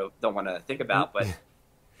you don't want to think about, but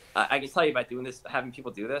I can tell you, by doing this, having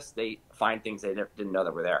people do this, they find things they didn't know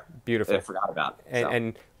that were there. Beautiful. They forgot about.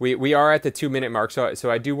 And we are at the 2-minute mark,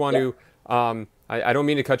 so I do want to. I don't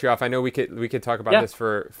mean to cut you off. I know we could talk about this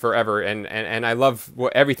for forever, and I love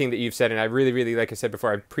everything that you've said, and I really, really, like I said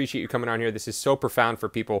before, I appreciate you coming on here. This is so profound for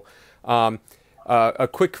people. A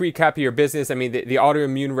quick recap of your business. I mean, the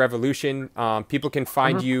autoimmune revolution. People can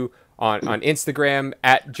find you on Instagram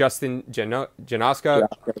at Justin Janoska.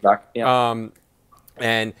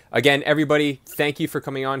 And again, everybody, thank you for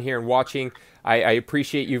coming on here and watching. I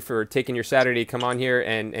appreciate you for taking your Saturday, come on here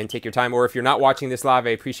and take your time. Or if you're not watching this live,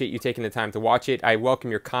 I appreciate you taking the time to watch it. I welcome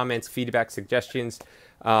your comments, feedback, suggestions.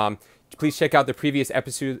 Please check out the previous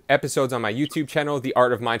episodes on my YouTube channel, The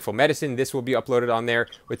Art of Mindful Medicine. This will be uploaded on there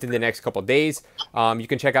within the next couple days. You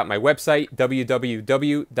can check out my website,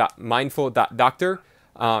 www.mindful.doctor.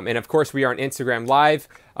 And of course, we are on Instagram Live,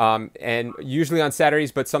 and usually on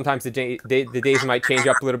Saturdays, but sometimes the days might change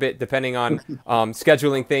up a little bit depending on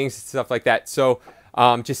scheduling things, stuff like that. So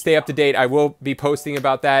just stay up to date. I will be posting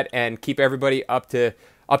about that and keep everybody up to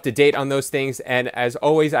date on those things. And as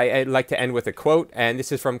always, I'd like to end with a quote, and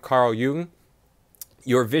this is from Carl Jung.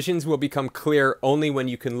 Your visions will become clear only when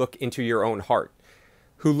you can look into your own heart.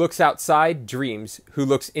 Who looks outside dreams, who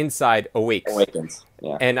looks inside awakens.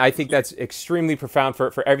 Yeah. And I think that's extremely profound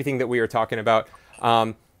for everything that we are talking about.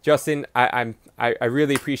 Justin, I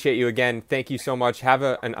really appreciate you again. Thank you so much. Have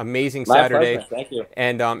an amazing Saturday. My pleasure. Thank you.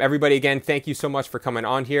 And everybody, again, thank you so much for coming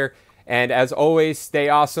on here. And as always, stay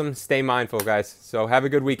awesome, stay mindful, guys. So have a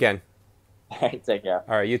good weekend. All right, take care.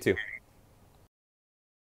 All right, you too.